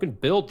 you can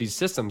build these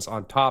systems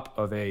on top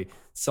of a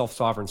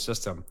self-sovereign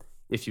system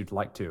if you'd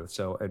like to.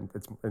 So, and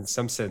it's, in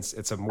some sense,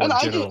 it's a more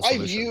general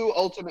solution. I view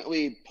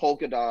ultimately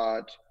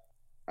Polkadot,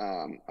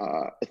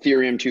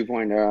 Ethereum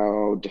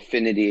 2.0,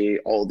 Dfinity,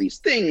 all these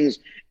things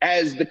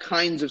as the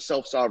kinds of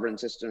self-sovereign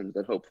systems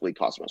that hopefully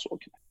Cosmos will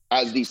connect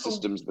as these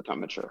systems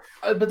become mature.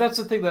 But that's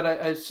the thing that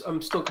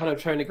I'm still kind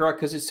of trying to grok,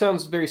 because it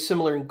sounds very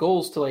similar in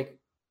goals to like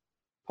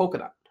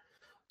Polkadot.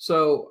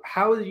 So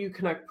how do you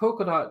connect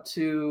Polkadot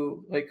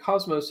to like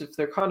Cosmos if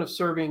they're kind of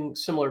serving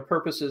similar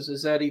purposes?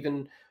 Is that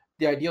even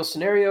the ideal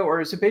scenario,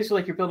 or is it basically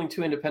like you're building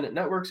two independent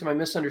networks? Am I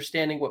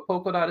misunderstanding what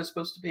Polkadot is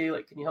supposed to be?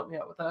 Like, can you help me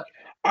out with that?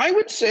 I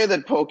would say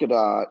that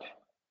Polkadot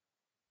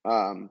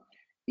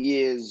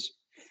is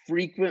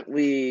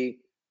frequently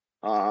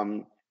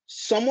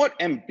somewhat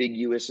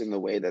ambiguous in the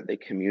way that they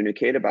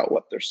communicate about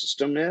what their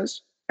system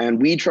is, and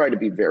we try to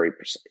be very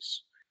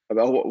precise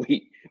about what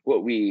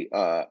we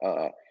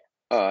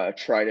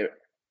try to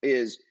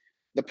is.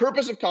 The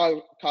purpose of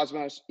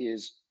Cosmos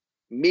is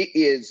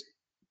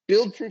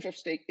build proof of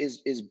stake,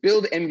 is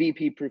build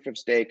MVP proof of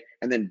stake,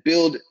 and then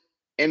build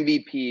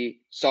MVP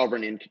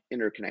sovereign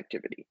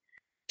interconnectivity.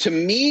 To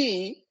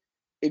me,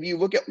 if you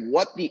look at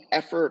what the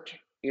effort,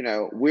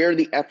 where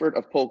the effort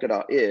of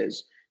Polkadot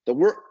is,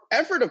 the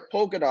effort of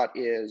Polkadot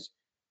is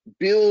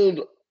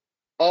build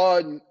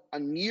a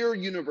near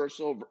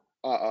universal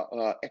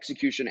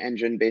execution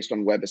engine based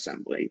on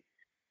WebAssembly,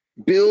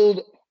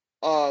 build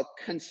a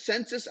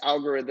consensus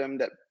algorithm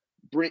that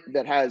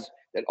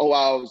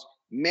allows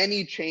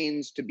many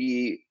chains to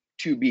be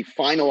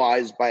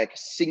finalized by a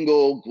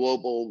single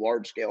global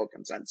large scale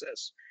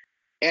consensus,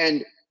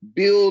 and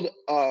build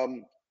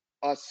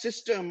a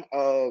system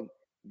of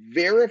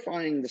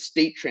verifying the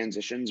state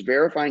transitions,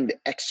 verifying the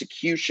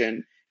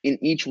execution in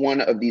each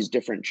one of these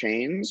different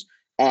chains,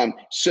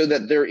 so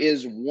that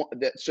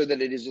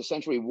it is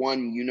essentially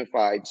one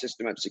unified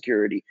system of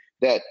security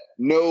that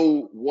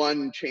no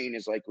one chain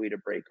is likely to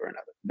break or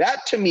another.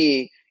 That to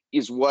me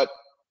is what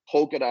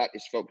Polkadot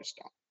is focused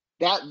on.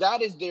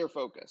 That is their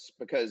focus,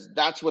 because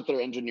that's what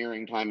their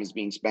engineering time is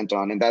being spent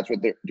on, and that's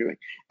what they're doing.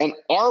 And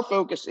our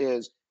focus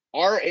is,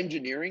 our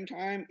engineering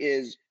time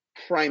is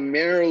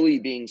primarily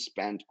being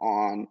spent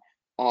on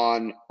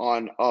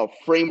a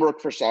framework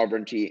for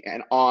sovereignty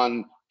and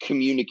on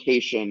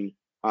communication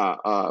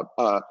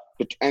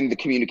and the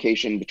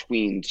communication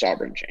between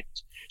sovereign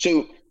chains.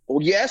 So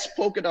yes,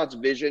 Polkadot's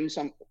vision,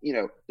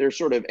 their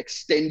sort of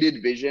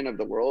extended vision of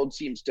the world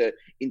seems to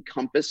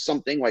encompass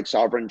something like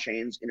sovereign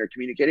chains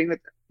intercommunicating with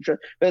each other.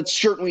 That's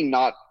certainly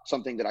not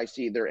something that I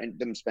see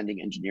them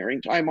spending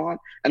engineering time on,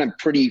 and I'm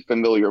pretty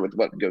familiar with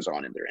what goes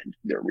on in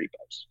their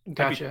repos.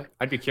 Gotcha.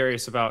 I'd be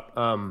curious about,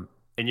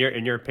 in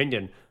your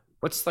opinion,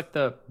 what's like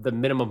the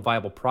minimum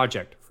viable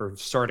project for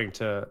starting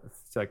to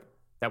like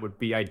that would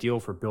be ideal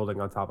for building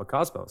on top of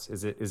Cosmos?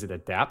 Is it a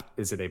dApp?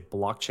 Is it a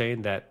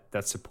blockchain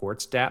that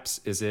supports dApps?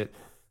 Is it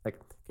like,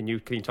 can you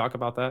talk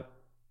about that?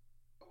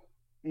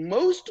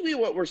 Mostly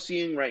what we're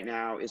seeing right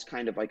now is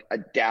kind of like a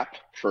dApp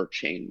per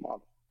chain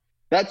model.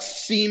 That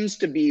seems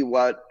to be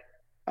what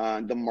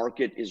the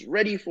market is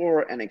ready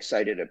for and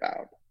excited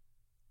about.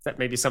 That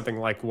may be something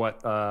like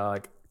what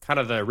like kind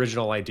of the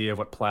original idea of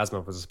what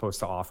Plasma was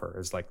supposed to offer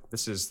is like,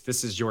 this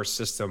is your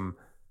system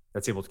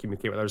that's able to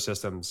communicate with other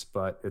systems,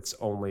 but it's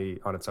only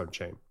on its own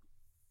chain.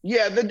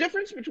 Yeah,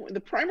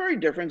 the primary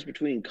difference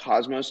between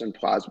Cosmos and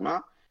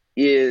Plasma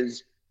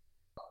is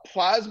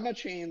Plasma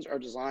chains are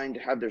designed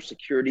to have their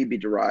security be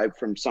derived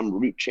from some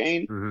root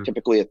chain,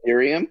 typically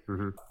Ethereum.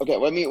 Okay,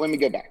 let me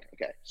go back.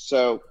 Okay,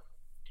 so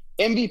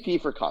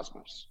MVP for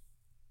Cosmos.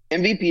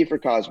 MVP for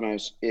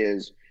Cosmos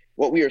is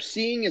what we are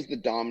seeing as the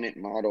dominant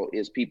model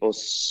is people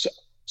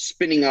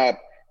spinning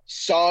up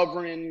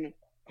sovereign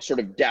sort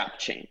of dApp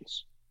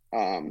chains,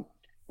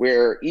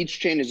 where each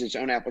chain is its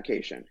own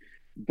application.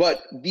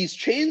 But these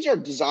chains are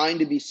designed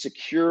to be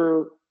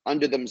secure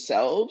unto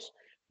themselves,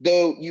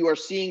 though you are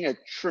seeing a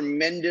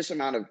tremendous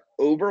amount of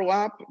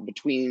overlap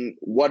between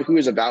who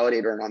is a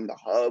validator on the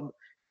hub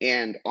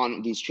and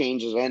on these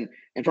changes. And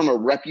from a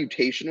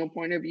reputational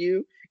point of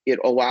view, it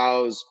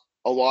allows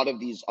a lot of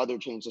these other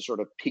chains to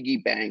sort of piggy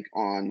bank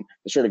on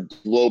the sort of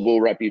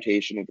global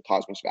reputation of the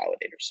Cosmos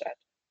validator set.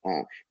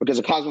 Because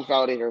a Cosmos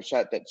validator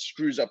set that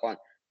screws up on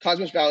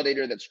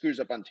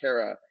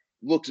Terra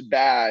looks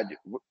bad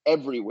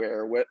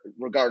everywhere,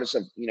 regardless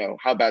of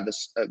how bad the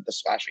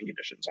slashing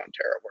conditions on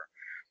Terra were.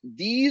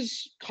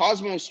 These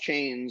Cosmos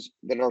chains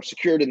that are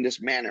secured in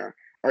this manner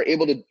are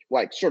able to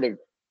like sort of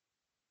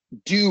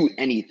do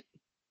anything.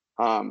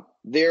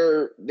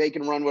 they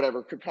can run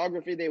whatever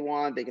cryptography they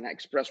want. They can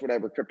express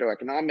whatever crypto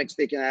economics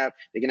they can have.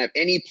 They can have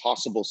any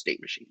possible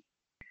state machine.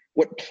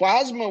 What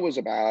Plasma was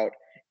about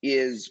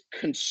is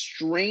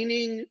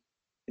constraining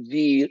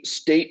the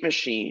state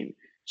machine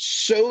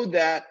so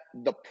that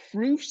the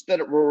proofs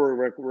that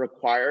were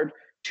required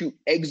to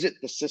exit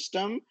the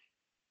system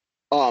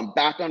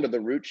back onto the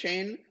root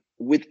chain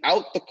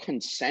without the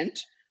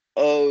consent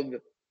of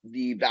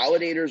the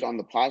validators on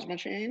the Plasma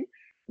chain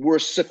were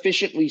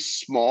sufficiently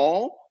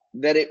small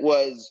that it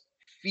was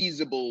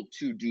feasible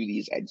to do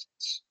these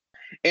exits.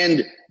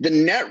 And the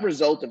net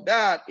result of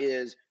that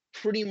is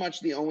pretty much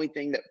the only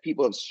thing that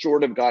people have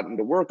sort of gotten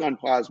to work on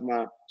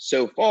Plasma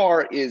so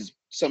far is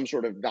some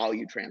sort of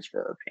value transfer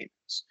or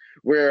payments.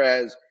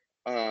 Whereas,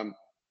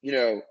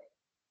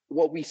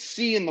 what we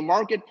see in the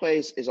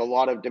marketplace is a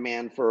lot of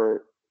demand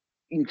for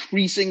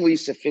increasingly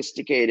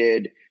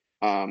sophisticated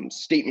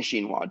state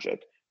machine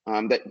logic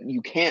that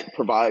you can't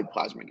provide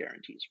Plasma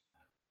guarantees.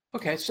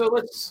 Okay, so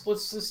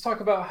let's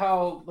talk about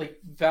how like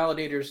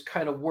validators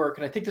kind of work,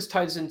 and I think this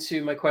ties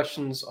into my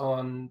questions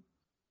on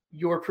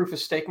your proof of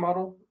stake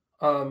model.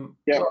 Yeah.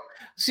 Well,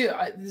 see,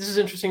 this is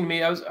interesting to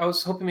me. I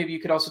was hoping maybe you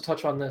could also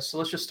touch on this. So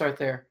let's just start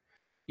there.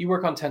 You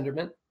work on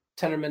Tendermint.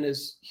 Tendermint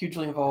is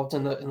hugely involved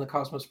in the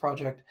Cosmos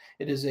project.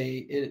 It is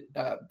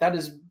that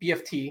is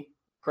BFT,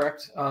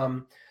 correct?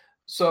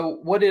 So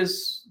what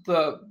is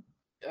the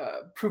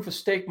proof of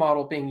stake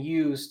model being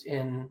used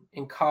in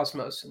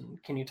Cosmos,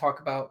 and can you talk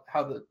about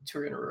how the two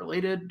are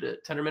interrelated, the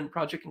Tendermint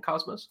project and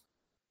Cosmos?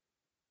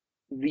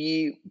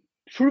 The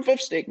proof of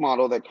stake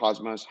model that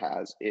Cosmos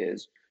has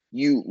is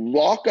you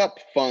lock up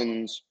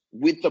funds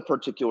with the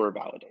particular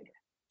validator.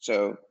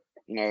 So,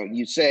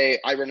 you say,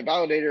 I run a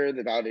validator,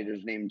 the validator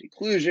is named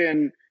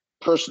Inclusion.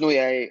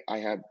 Personally, I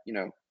have,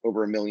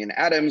 over 1 million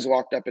atoms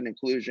locked up in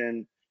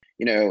Inclusion.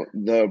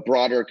 The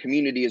broader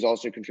community has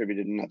also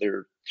contributed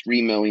another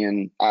 3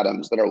 million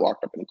atoms that are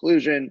locked up in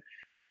Inclusion.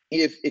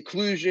 If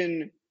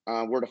Inclusion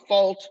were to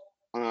fault,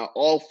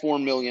 all 4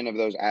 million of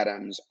those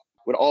atoms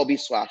would all be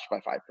slashed by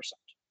 5%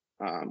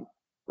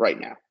 right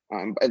now.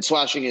 And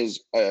slashing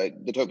is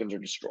the tokens are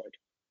destroyed.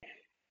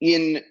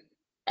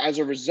 As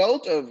a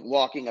result of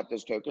locking up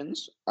those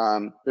tokens,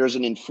 there's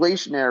an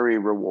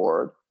inflationary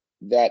reward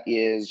that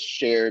is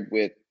shared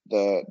with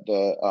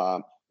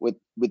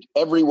with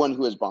everyone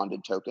who has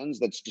bonded tokens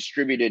that's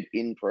distributed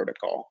in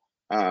protocol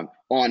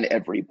on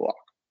every block.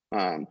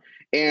 And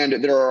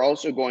there are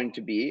also going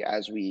to be,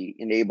 as we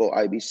enable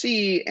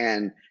IBC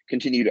and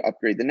continue to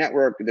upgrade the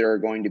network, there are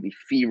going to be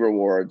fee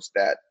rewards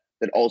that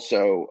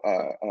also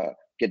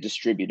get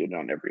distributed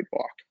on every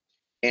block.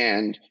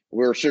 And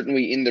we're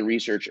certainly in the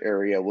research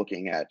area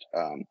looking at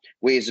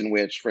ways in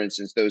which, for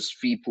instance, those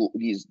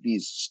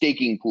these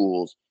staking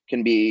pools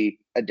can be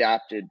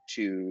adapted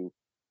to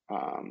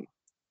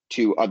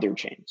other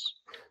chains.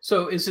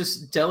 So is this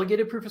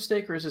delegated proof of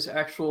stake, or is this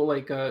actual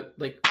like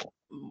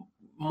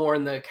more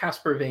in the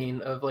Casper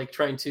vein of like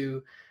trying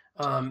to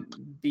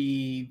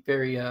be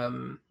very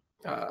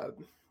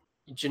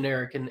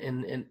generic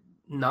and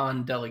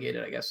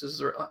non-delegated, I guess?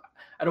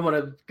 I don't want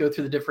to go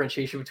through the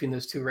differentiation between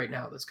those two right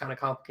now. That's kind of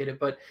complicated,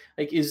 but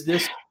like, is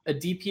this a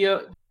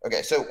DPO?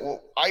 Okay,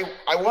 so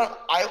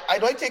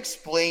I'd like to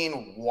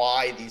explain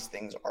why these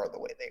things are the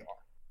way they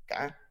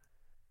are. Okay,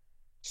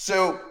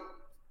 so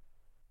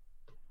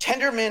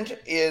Tendermint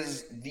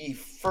is the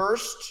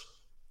first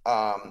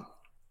BFT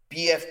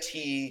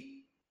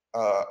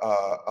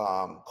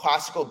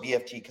classical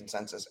BFT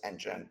consensus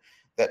engine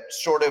that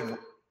sort of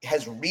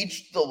has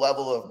reached the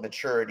level of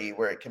maturity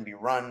where it can be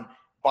run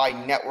by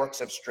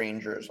networks of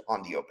strangers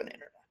on the open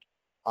internet.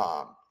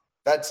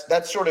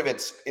 That's sort of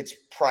its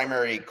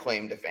primary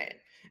claim to fame.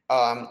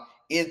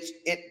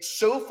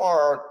 So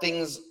far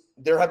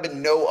there have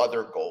been no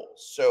other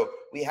goals. So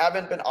we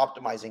haven't been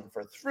optimizing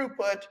for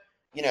throughput.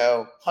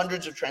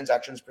 Hundreds of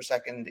transactions per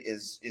second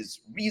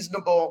is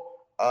reasonable,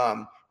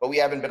 but we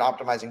haven't been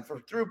optimizing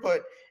for throughput.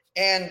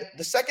 And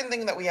the second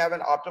thing that we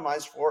haven't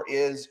optimized for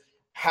is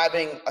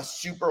having a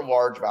super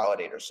large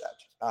validator set.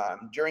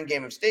 During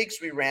Game of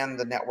Stakes, we ran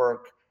the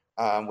network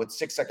with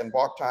 6-second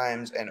block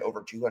times and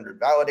over 200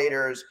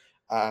 validators.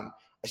 I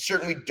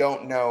certainly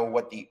don't know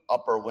what the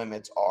upper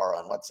limits are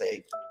on, let's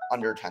say,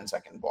 under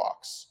 10-second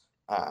blocks.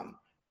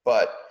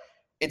 But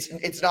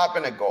it's not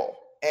been a goal.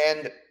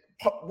 And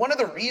one of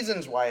the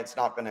reasons why it's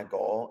not been a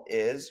goal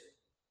is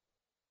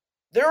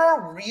there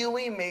are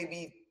really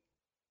maybe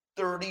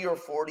 30 or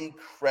 40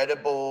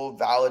 credible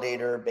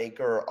validator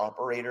baker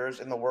operators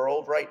in the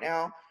world right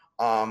now.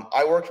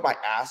 I worked my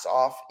ass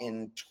off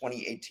in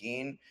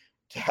 2018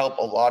 to help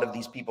a lot of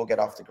these people get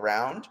off the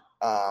ground.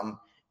 We're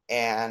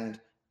in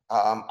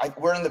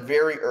the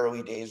very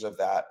early days of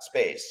that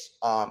space.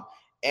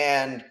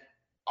 And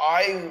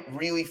I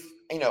really,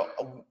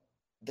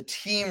 the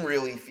team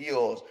really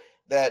feels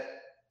that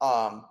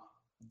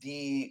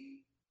the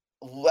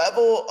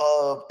level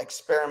of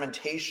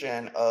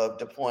experimentation of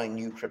deploying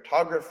new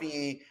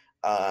cryptography,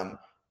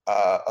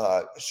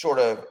 sort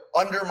of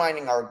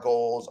undermining our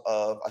goals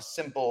of a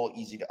simple,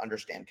 easy to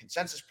understand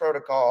consensus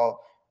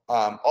protocol,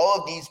 all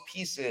of these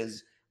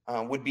pieces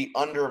would be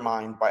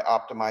undermined by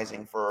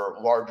optimizing for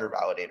larger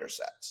validator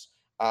sets.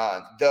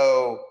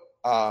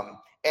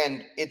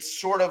 And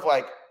it's sort of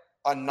like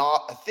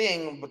not a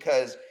thing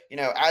because,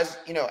 as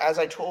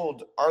I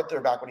told Arthur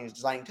back when he was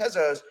designing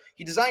Tezos,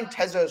 he designed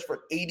Tezos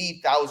for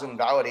 80,000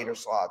 validator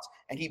slots,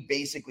 and he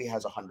basically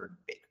has 100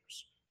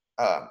 bakers.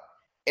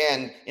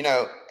 And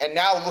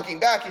now looking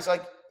back, he's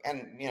like,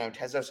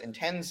 Tezos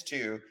intends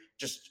to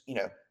just,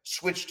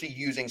 switch to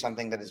using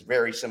something that is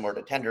very similar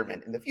to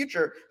Tendermint in the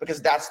future,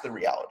 because that's the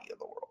reality of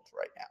the world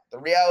right now. The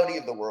reality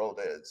of the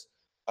world is,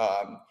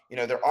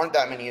 there aren't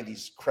that many of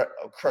these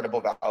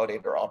credible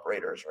validator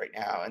operators right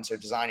now. And so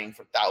designing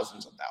for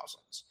thousands and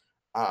thousands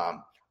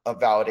of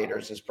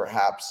validators is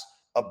perhaps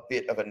a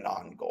bit of a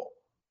non-goal.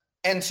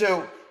 And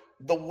so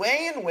the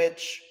way in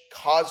which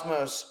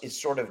Cosmos is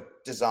sort of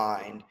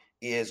designed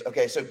is,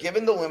 okay, so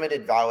given the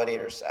limited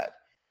validator set,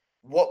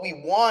 what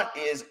we want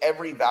is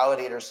every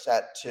validator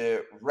set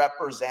to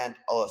represent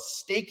a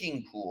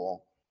staking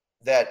pool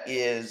that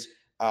is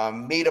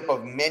made up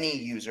of many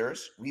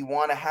users. We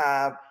want to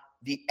have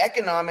the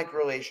economic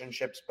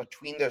relationships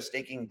between those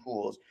staking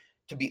pools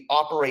to be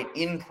operate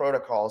in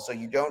protocol, so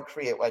you don't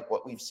create like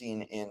what we've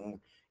seen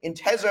in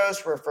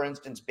Tezos, where, for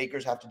instance,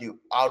 bakers have to do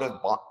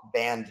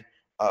out-of-band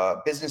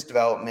business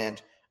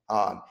development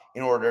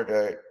in order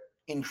to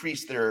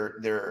increase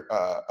their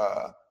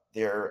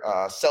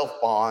self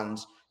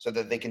bonds so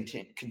that they can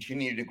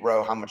continue to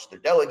grow how much they're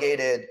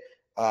delegated.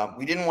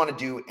 We didn't want to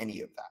do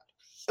any of that.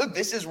 So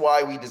this is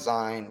why we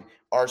designed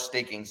our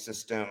staking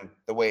system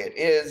the way it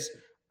is.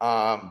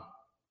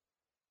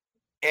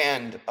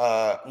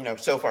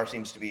 So far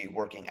seems to be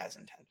working as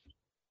intended.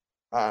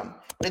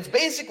 But it's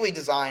basically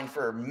designed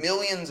for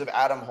millions of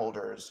Atom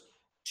holders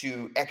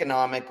to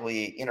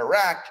economically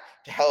interact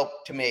to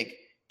help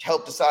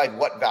decide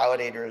what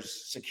validators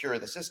secure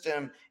the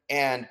system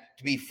and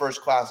to be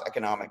first-class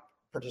economic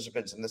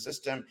participants in the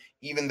system,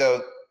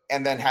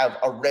 and then have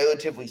a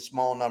relatively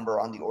small number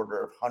on the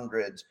order of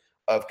hundreds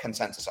of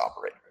consensus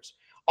operators.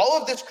 All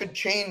of this could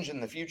change in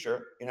the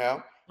future,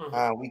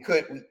 we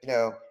could,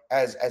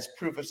 as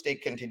proof of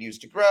stake continues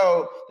to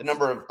grow, the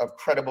number of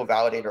credible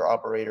validator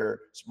operators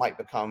might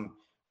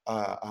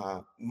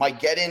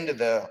get into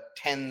the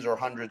tens or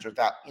hundreds or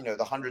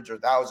the hundreds or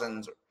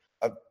thousands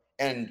of,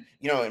 and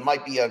it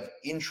might be of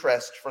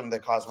interest from the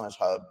Cosmos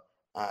Hub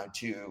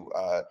to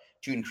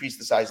increase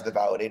the size of the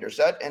validator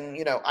set. And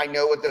I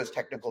know what those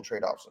technical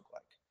trade-offs look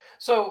like.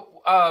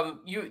 So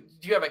do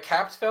you have a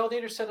capped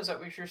validator set? Is that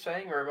what you're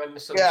saying, or am I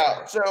misunderstanding?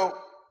 Yeah. So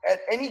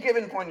at any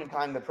given point in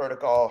time, the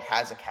protocol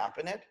has a cap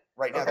in it.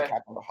 Right now, the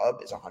cap on the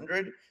hub is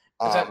 100.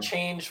 Does that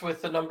change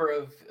with the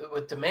number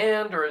with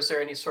demand, or is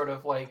there any sort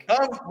of like?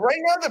 Right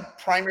now, the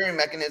primary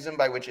mechanism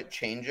by which it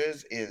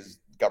changes is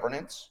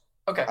governance.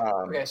 Okay.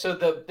 So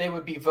they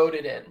would be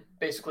voted in,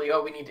 basically.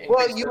 Oh, we need to.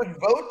 Well, you would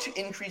vote to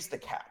increase the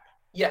cap.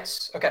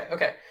 Yes.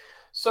 Okay.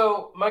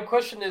 So my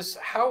question is,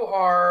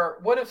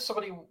 what if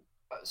somebody?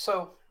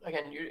 So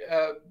again,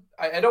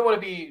 I don't want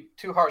to be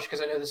too harsh because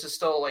I know this is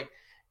still like.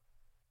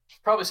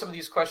 Probably some of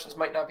these questions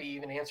might not be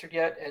even answered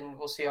yet, and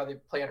we'll see how they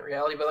play out in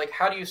reality. But like,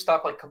 how do you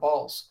stop like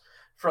cabals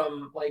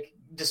from like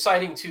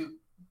deciding to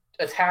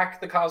attack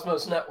the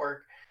Cosmos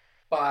network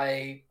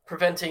by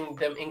preventing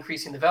them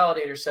increasing the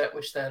validator set,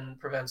 which then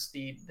prevents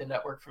the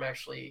network from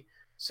actually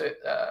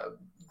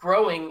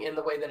growing in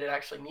the way that it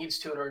actually needs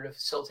to in order to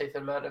facilitate the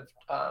amount of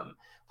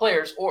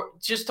players, or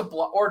just to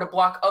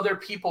block other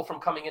people from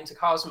coming into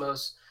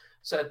Cosmos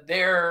so that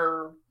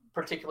their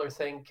particular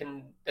thing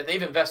that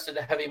they've invested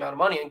a heavy amount of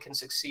money in can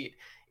succeed.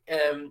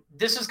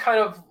 This is kind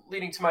of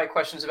leading to my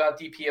questions about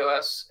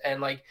DPoS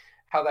and like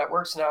how that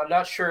works. Now, I'm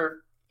not sure,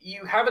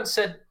 you haven't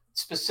said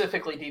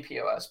specifically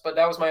DPoS, but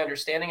that was my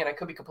understanding, and I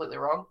could be completely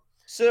wrong.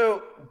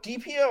 So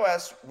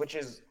DPoS, which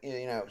is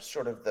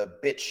sort of the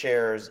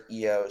BitShares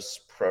EOS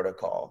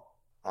protocol,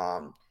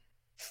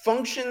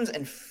 functions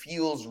and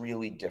feels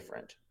really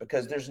different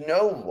because there's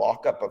no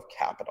lockup of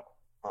capital.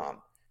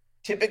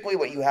 Typically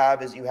what you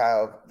have is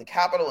the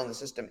capital in the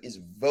system is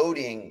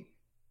voting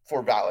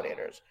for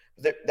validators.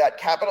 That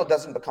capital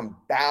doesn't become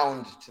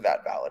bound to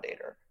that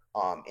validator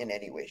in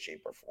any way,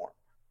 shape, or form.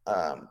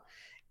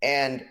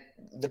 And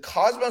the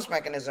Cosmos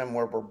mechanism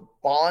where we're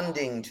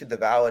bonding to the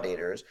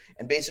validators,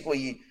 and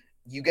basically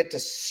you get to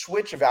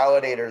switch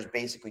validators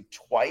basically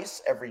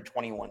twice every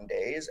 21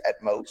 days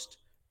at most.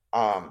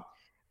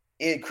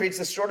 It creates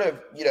this sort of,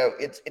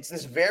 it's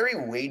this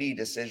very weighty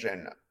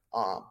decision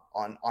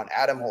on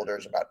Atom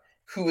holders about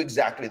who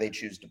exactly they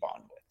choose to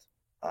bond with.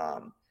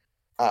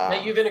 Now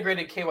you've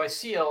integrated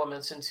KYC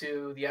elements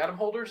into the Atom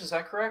holders, is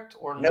that correct?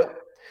 Or no? Nope.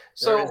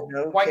 So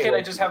why can't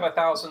I just have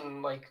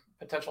 1,000 like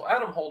potential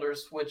Atom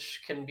holders,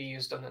 which can be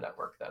used on the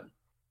network then?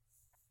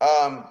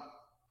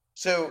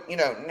 So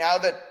now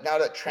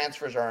that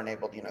transfers are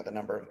enabled, the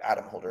number of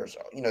Atom holders,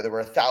 there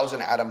were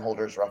 1,000 Atom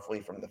holders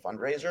roughly from the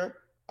fundraiser,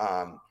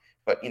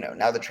 but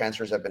now the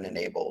transfers have been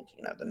enabled,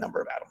 the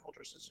number of Atom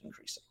holders is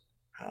increasing.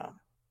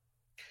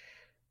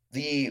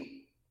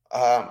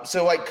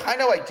 So like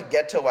kind of like to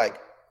get to like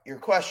your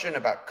question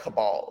about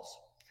cabals.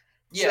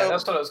 Yeah, So,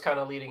 that's what I was kind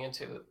of leading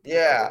into.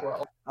 yeah. As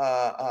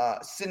well.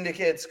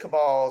 Syndicates,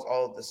 cabals,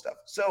 all of this stuff.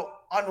 So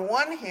on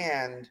one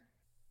hand,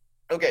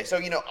 okay, so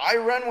I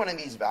run one of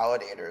these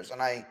validators,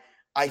 and I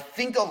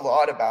think a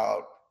lot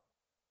about,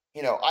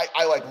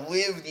 I like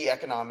live the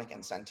economic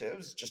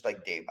incentives just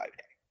like day by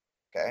day.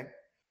 Okay.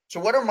 So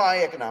what are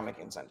my economic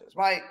incentives?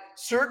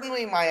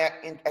 Certainly my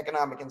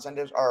economic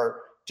incentives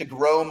are to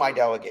grow my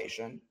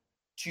delegation,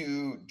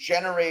 to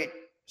generate.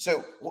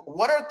 So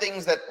what are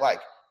things that like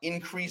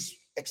increase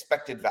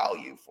expected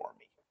value for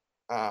me?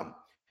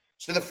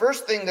 So the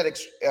first thing that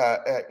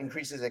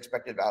increases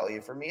expected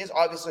value for me is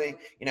obviously,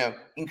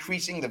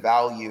 increasing the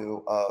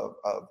value of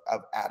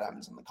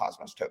atoms in the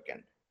Cosmos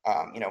token.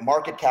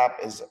 Market cap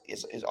is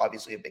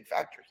obviously a big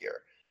factor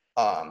here.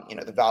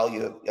 The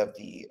value of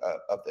the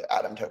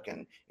atom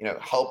token,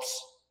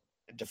 helps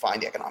define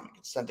the economic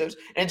incentives,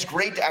 and it's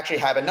great to actually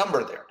have a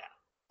number there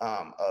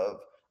now,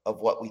 of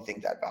what we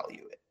think that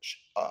value is,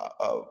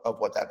 of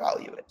what that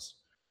value is,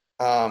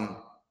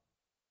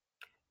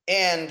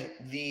 and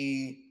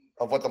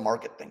of what the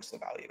market thinks the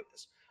value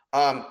is.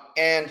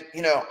 And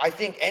I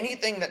think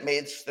anything that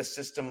makes the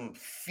system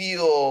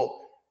feel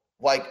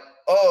like,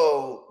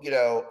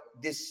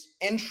 this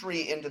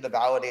entry into the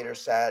validator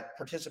set,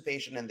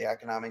 participation in the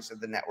economics of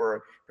the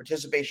network,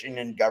 participation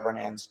in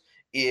governance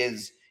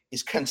is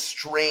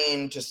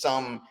constrained to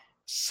some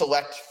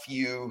select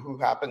few who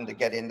happen to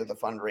get into the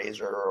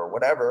fundraiser or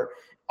whatever,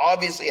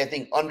 obviously I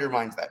think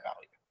undermines that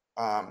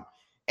value.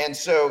 And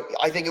so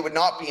I think it would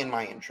not be in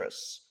my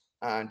interests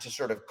to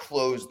sort of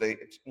close the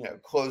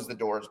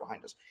doors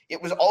behind us.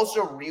 It was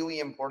also really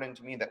important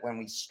to me that when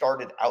we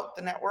started out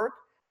the network,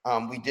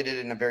 we did it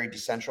in a very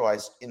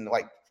decentralized, in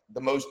like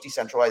the most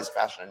decentralized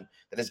fashion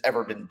that has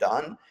ever been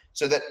done,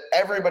 so that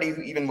everybody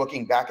who, even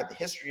looking back at the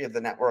history of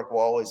the network, will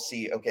always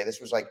see, okay,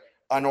 this was like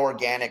an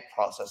organic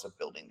process of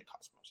building the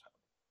Cosmos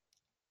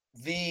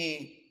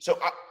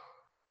Hub.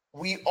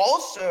 We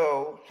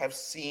also have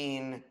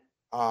seen,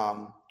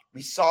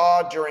 we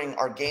saw during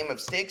our game of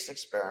stakes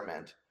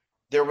experiment,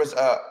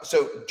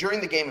 so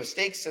during the game of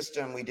stakes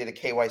system, we did a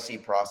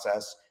KYC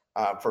process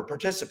for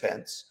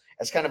participants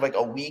as kind of like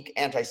a weak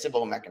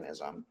anti-Sybil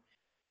mechanism.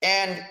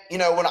 And,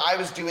 when I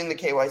was doing the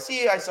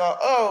KYC, I saw,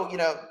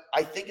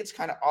 I think it's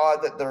kind of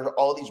odd that there are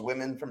all these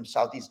women from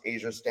Southeast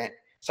Asia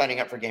signing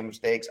up for game of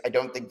stakes. I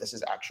don't think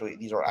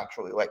these are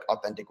actually like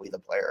authentically the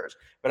players.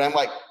 But I'm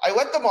like, I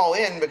let them all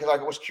in because I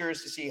was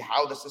curious to see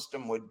how the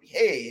system would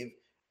behave,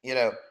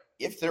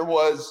 if there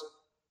was,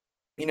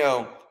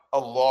 a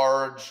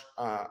large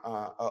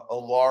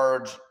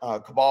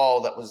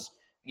cabal that was,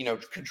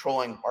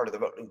 controlling part of the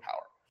voting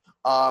power.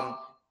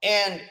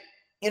 And,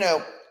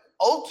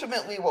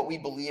 ultimately what we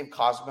believe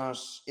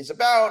Cosmos is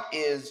about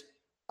is,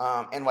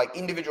 and like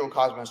individual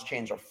Cosmos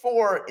chains are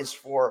for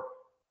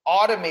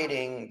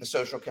automating the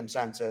social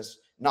consensus,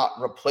 not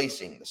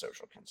replacing the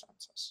social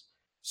consensus.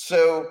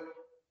 So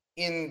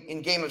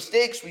in Game of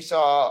Stakes, we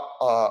saw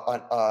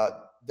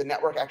the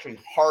network actually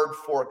hard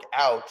fork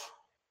out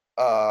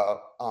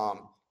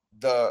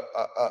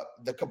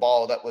the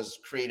cabal that was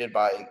created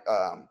by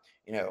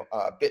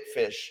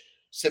Bitfish,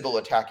 Sybil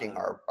attacking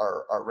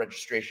our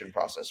registration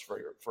process for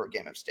a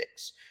Game of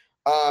Stakes.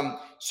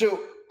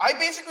 So I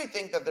basically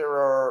think that there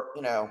are,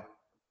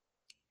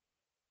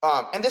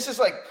 and this is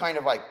like kind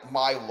of like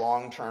my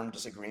long-term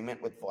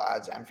disagreement with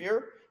Vlad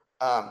Zamfir.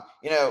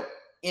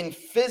 In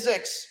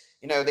physics,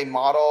 they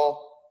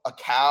model a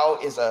cow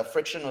is a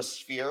frictionless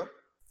sphere.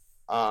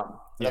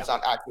 That's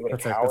not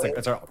accurate.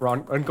 That's our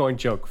ongoing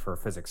joke for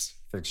physics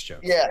jokes.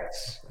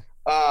 Yes.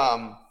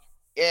 And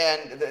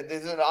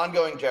there's an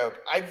ongoing joke.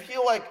 I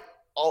feel like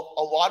a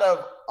lot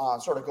of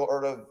sort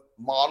of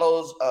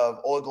models of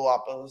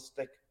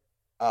oligopolistic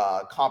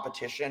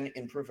competition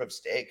in proof of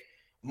stake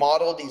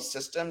model these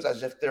systems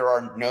as if there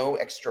are no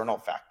external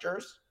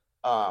factors,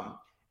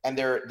 and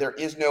there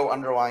is no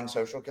underlying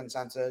social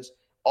consensus.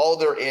 All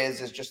there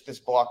is just this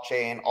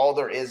blockchain. All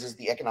there is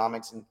the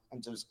economics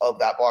incentives of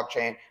that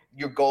blockchain.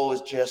 Your goal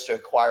is just to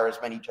acquire as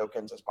many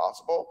tokens as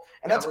possible,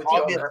 and that's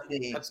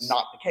obviously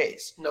not the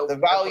case. No, the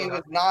value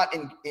is not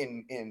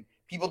in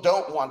people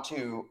don't want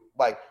to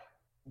like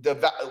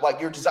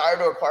your desire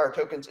to acquire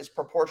tokens is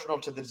proportional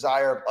to the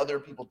desire of other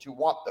people to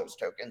want those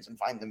tokens and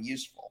find them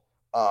useful.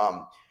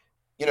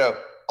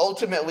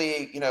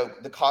 Ultimately,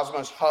 the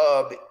Cosmos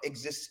Hub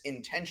exists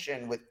in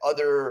tension with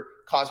other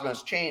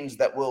Cosmos chains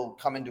that will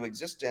come into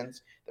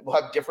existence, that will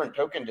have different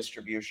token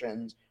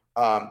distributions,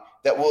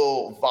 that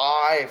will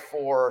vie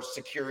for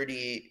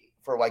security,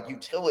 for like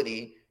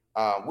utility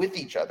with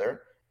each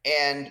other.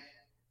 And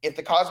if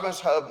the Cosmos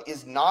Hub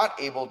is not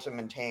able to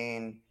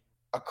maintain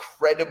a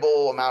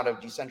credible amount of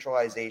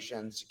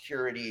decentralization,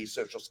 security,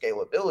 social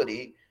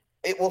scalability,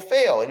 it will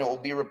fail and it will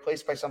be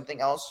replaced by something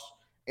else,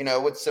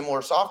 with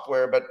similar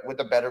software, but with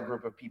a better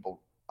group of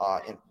people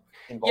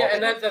involved. Yeah,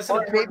 and that's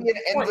or maybe an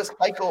endless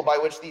cycle by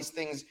which these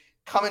things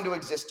come into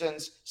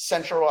existence,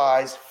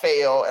 centralize,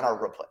 fail, and are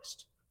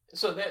replaced.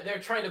 So they're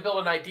trying to build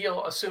an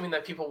ideal, assuming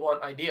that people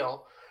want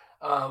ideal.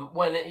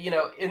 When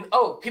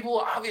people will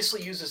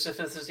obviously use this if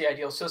this is the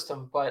ideal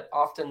system, but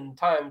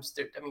oftentimes,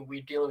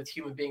 we're dealing with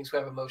human beings who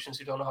have emotions,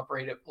 who don't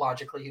operate it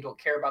logically, who don't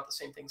care about the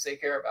same things they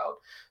care about.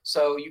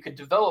 So you could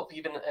develop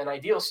even an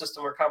ideal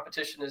system where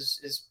competition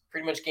is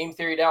pretty much game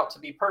theoried out to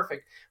be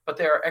perfect, but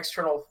there are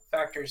external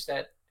factors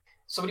that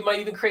somebody might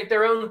even create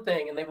their own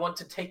thing and they want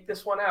to take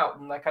this one out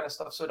and that kind of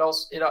stuff. So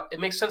it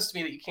makes sense to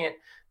me that you can't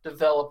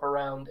develop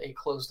around a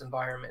closed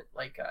environment.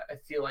 I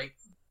feel like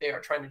they are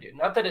trying to do.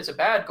 Not that it's a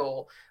bad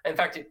goal. In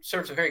fact, it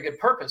serves a very good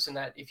purpose in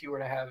that if you were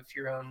to have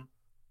your own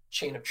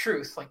chain of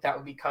truth, like that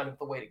would be kind of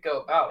the way to go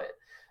about it.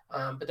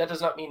 But that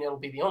does not mean it'll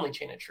be the only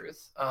chain of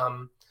truth.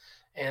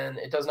 And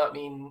it does not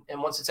mean,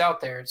 and once it's out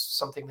there, it's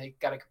something they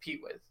got to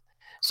compete with.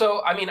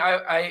 So,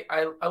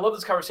 I love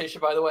this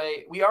conversation, by the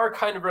way. We are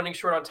kind of running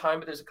short on time,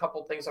 but there's a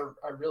couple things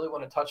I really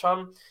want to touch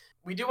on.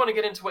 We do want to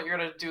get into what you're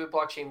going to do at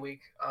Blockchain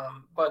Week.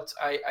 But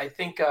I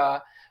think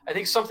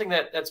something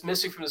that's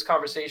missing from this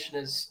conversation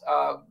is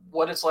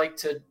what it's like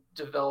to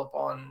develop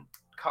on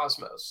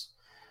Cosmos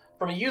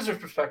from a user's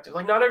perspective.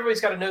 Like, not everybody's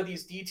got to know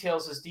these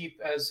details as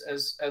deep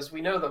as we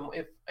know them.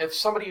 If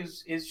somebody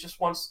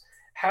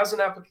has an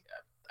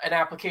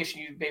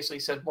application, you basically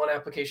said one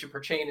application per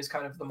chain is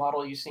kind of the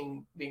model you've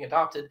seen being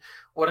adopted.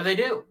 What do they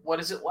do? What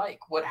is it like?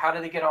 How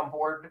do they get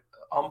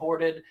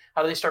onboarded?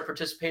 How do they start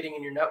participating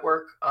in your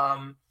network?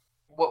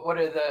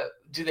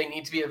 Do they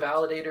need to be a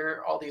validator?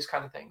 All these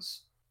kind of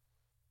things.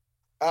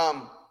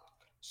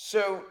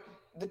 So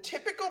the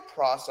typical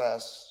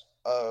process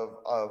of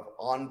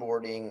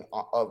onboarding,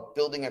 of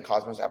building a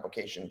Cosmos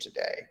application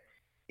today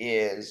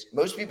is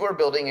most people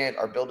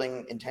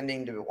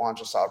intending to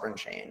launch a sovereign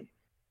chain.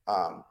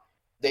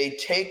 They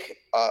take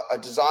a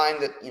design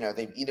that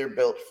they've either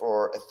built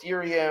for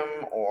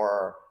Ethereum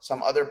or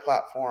some other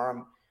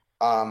platform.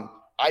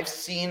 I've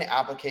seen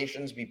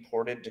applications be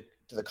ported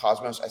to the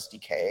Cosmos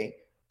SDK,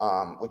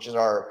 which is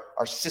our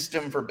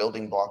system for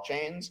building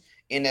blockchains,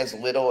 in as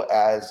little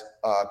as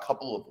a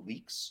couple of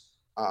weeks.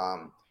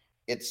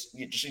 It's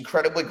just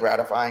incredibly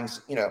gratifying,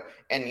 we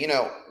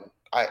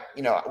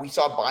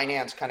saw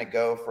Binance kind of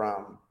go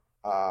from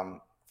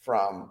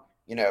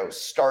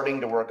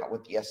starting to work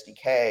with the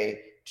SDK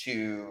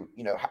to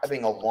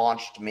having a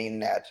launched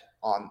mainnet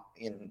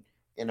in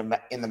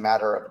the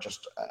matter of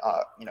just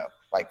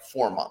like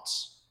 4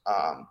 months.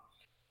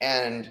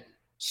 And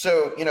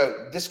so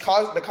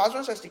the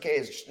Cosmos SDK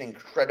is just an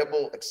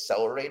incredible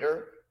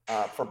accelerator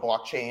for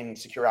blockchain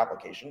secure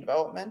application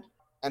development.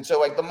 And so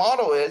like the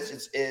model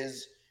is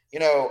you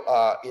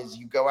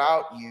go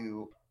out,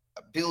 you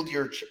build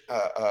your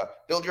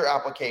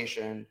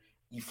application,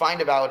 you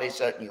find a validate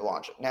set, and you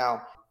launch it.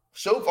 Now,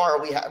 so far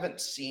we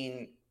haven't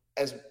seen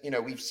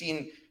we've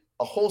seen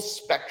a whole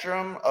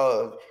spectrum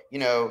of,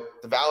 the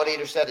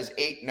validator set is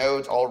 8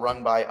 nodes all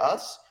run by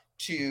us,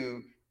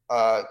 to,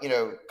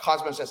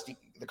 Cosmos SD,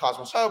 the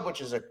Cosmos Hub, which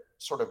is a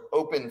sort of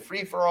open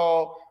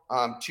free-for-all,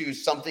 to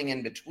something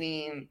in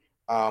between,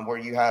 where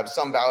you have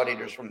some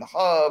validators from the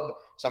hub,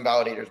 some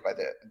validators by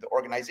the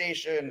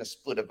organization, a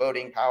split of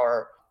voting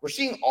power. We're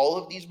seeing all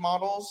of these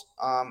models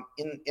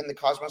in the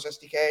Cosmos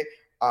SDK.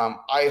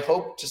 I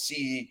hope to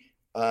see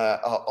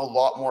a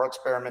lot more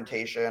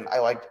experimentation.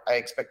 I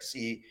expect to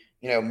see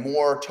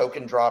more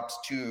token drops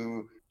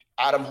to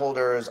atom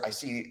holders. I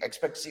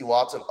expect to see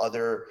lots of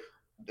other.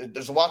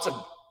 There's lots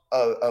of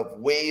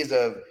ways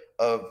of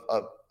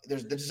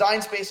there's the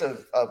design space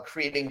of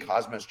creating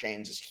Cosmos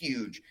chains is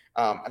huge,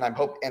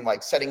 and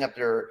like setting up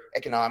their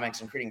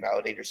economics and creating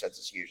validator sets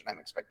is huge, and I'm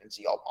expecting to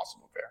see all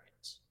possible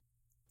variants.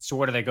 So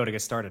where do they go to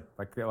get started?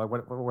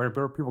 Where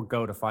do people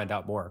go to find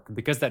out more?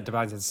 Because that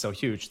device is so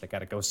huge, they got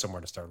to go somewhere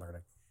to start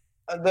learning.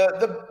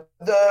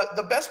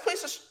 The best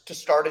place to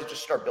start is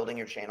just start building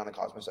your chain on the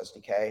Cosmos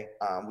SDK.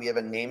 We have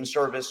a name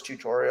service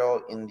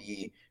tutorial in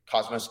the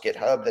Cosmos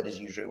GitHub that is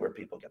usually where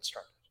people get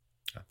started.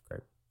 Oh,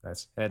 great,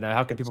 nice. And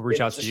how can people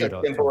reach out to you? It's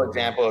a simple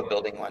example of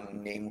building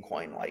one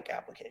Namecoin-like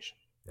application.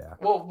 Yeah.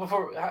 Well,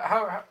 before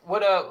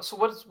what's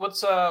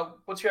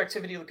your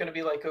activity going to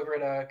be like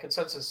over at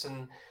Consensus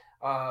and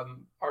our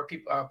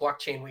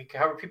Blockchain Week?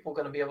 How are people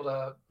going to be able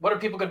to? What are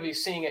people going to be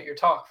seeing at your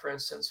talk, for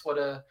instance?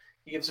 You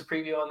give us a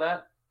preview on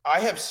that?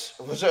 I'm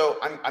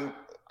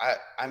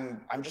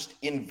just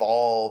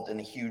involved in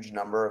a huge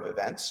number of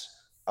events.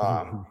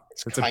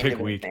 It's a big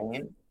week.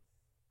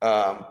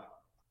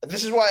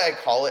 This is why I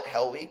call it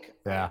Hell Week.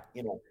 Yeah.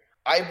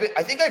 I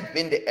think I've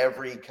been to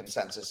every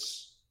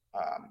Consensus.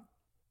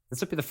 This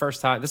would be the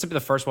first time. This would be the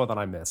first one that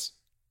I miss.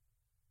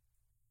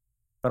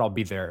 But I'll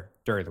be there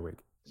during the week.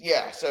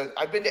 Yeah. So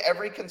I've been to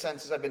every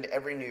Consensus. I've been to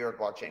every New York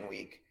Blockchain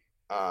Week.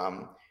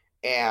 So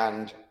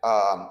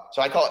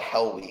I call it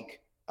Hell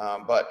Week.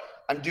 But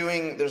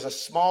there's a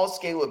small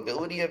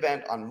scalability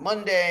event on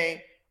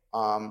Monday.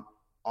 On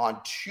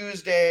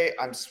Tuesday,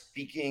 I'm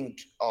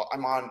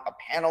I'm on a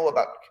panel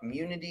about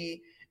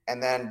community,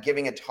 and then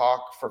giving a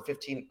talk for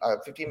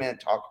 15-minute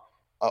talk.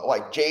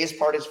 Like Jay's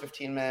part is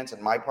 15 minutes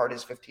and my part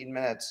is 15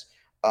 minutes.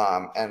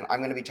 And I'm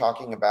going to be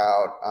talking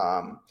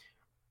about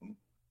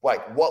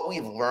like what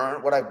we've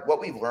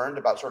learned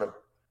about sort of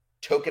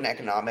token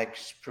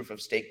economics proof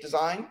of stake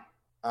design,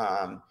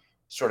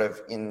 sort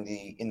of in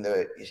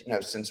the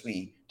since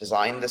we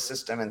designed the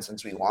system and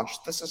since we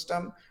launched the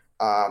system.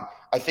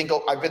 I think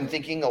I've been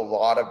thinking a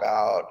lot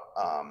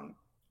about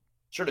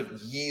sort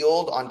of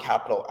yield on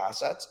capital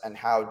assets and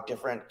how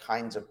different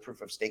kinds of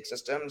proof of stake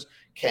systems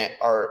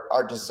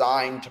are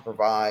designed to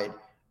provide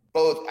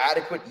both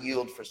adequate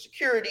yield for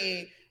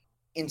security,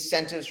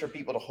 incentives for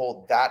people to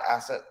hold that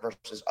asset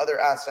versus other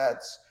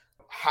assets,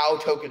 how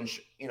tokens,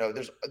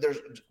 there's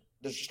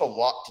just a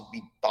lot to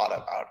be thought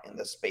about in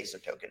the space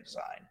of token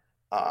design.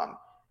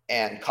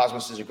 And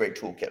Cosmos is a great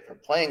toolkit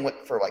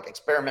for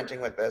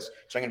experimenting with this.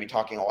 So I'm going to be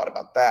talking a lot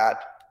about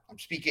that. I'm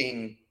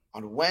speaking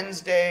on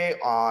Wednesday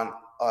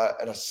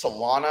at a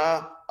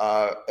Solana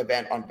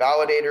event on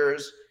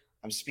validators.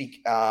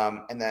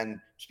 And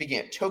then speaking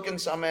at Token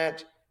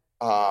Summit.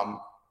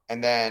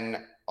 And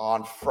then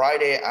on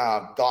Friday,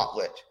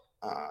 Gauntlet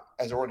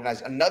has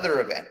organized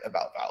another event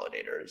about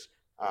validators.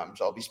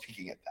 So I'll be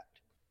speaking at that.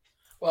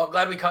 Well, I'm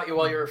glad we caught you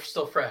while you're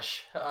still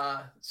fresh.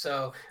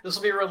 So this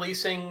will be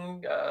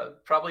releasing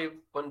probably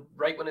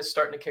right when it's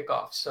starting to kick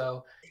off.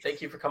 So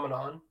thank you for coming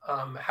on.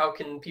 How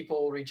can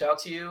people reach out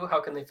to you?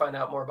 How can they find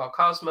out more about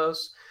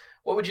Cosmos?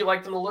 What would you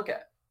like them to look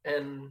at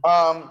and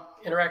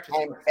interact with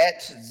you? I'm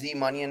at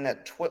ZManian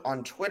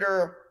on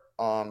Twitter.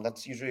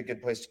 That's usually a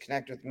good place to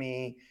connect with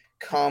me.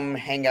 Come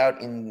hang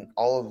out in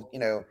all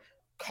of,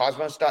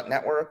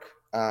 cosmos.network.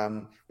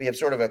 We have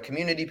sort of a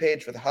community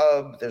page for the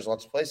hub. There's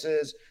lots of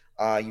places.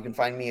 You can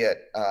find me at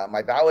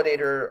my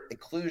validator,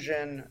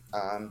 Occlusion.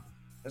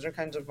 Those are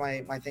kinds of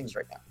my things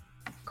right now.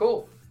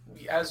 Cool.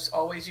 As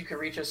always, you can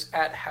reach us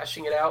at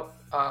Hashing It Out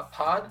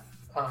Pod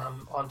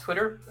on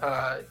Twitter.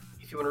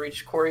 If you want to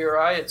reach Corey or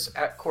I, it's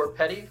at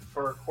Corpetty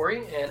for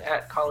Corey and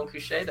at Colin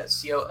Couchet.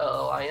 That's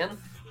Collin.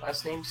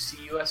 Last name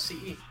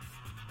Cusce.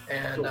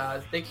 And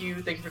thank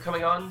you for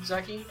coming on,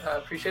 Zaki.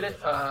 Appreciate it.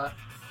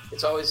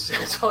 It's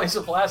always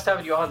a blast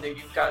having you on, dude.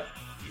 You've got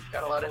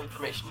a lot of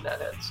information in that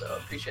head, so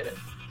appreciate it.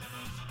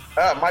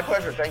 My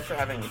pleasure. Thanks for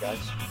having me,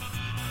 guys.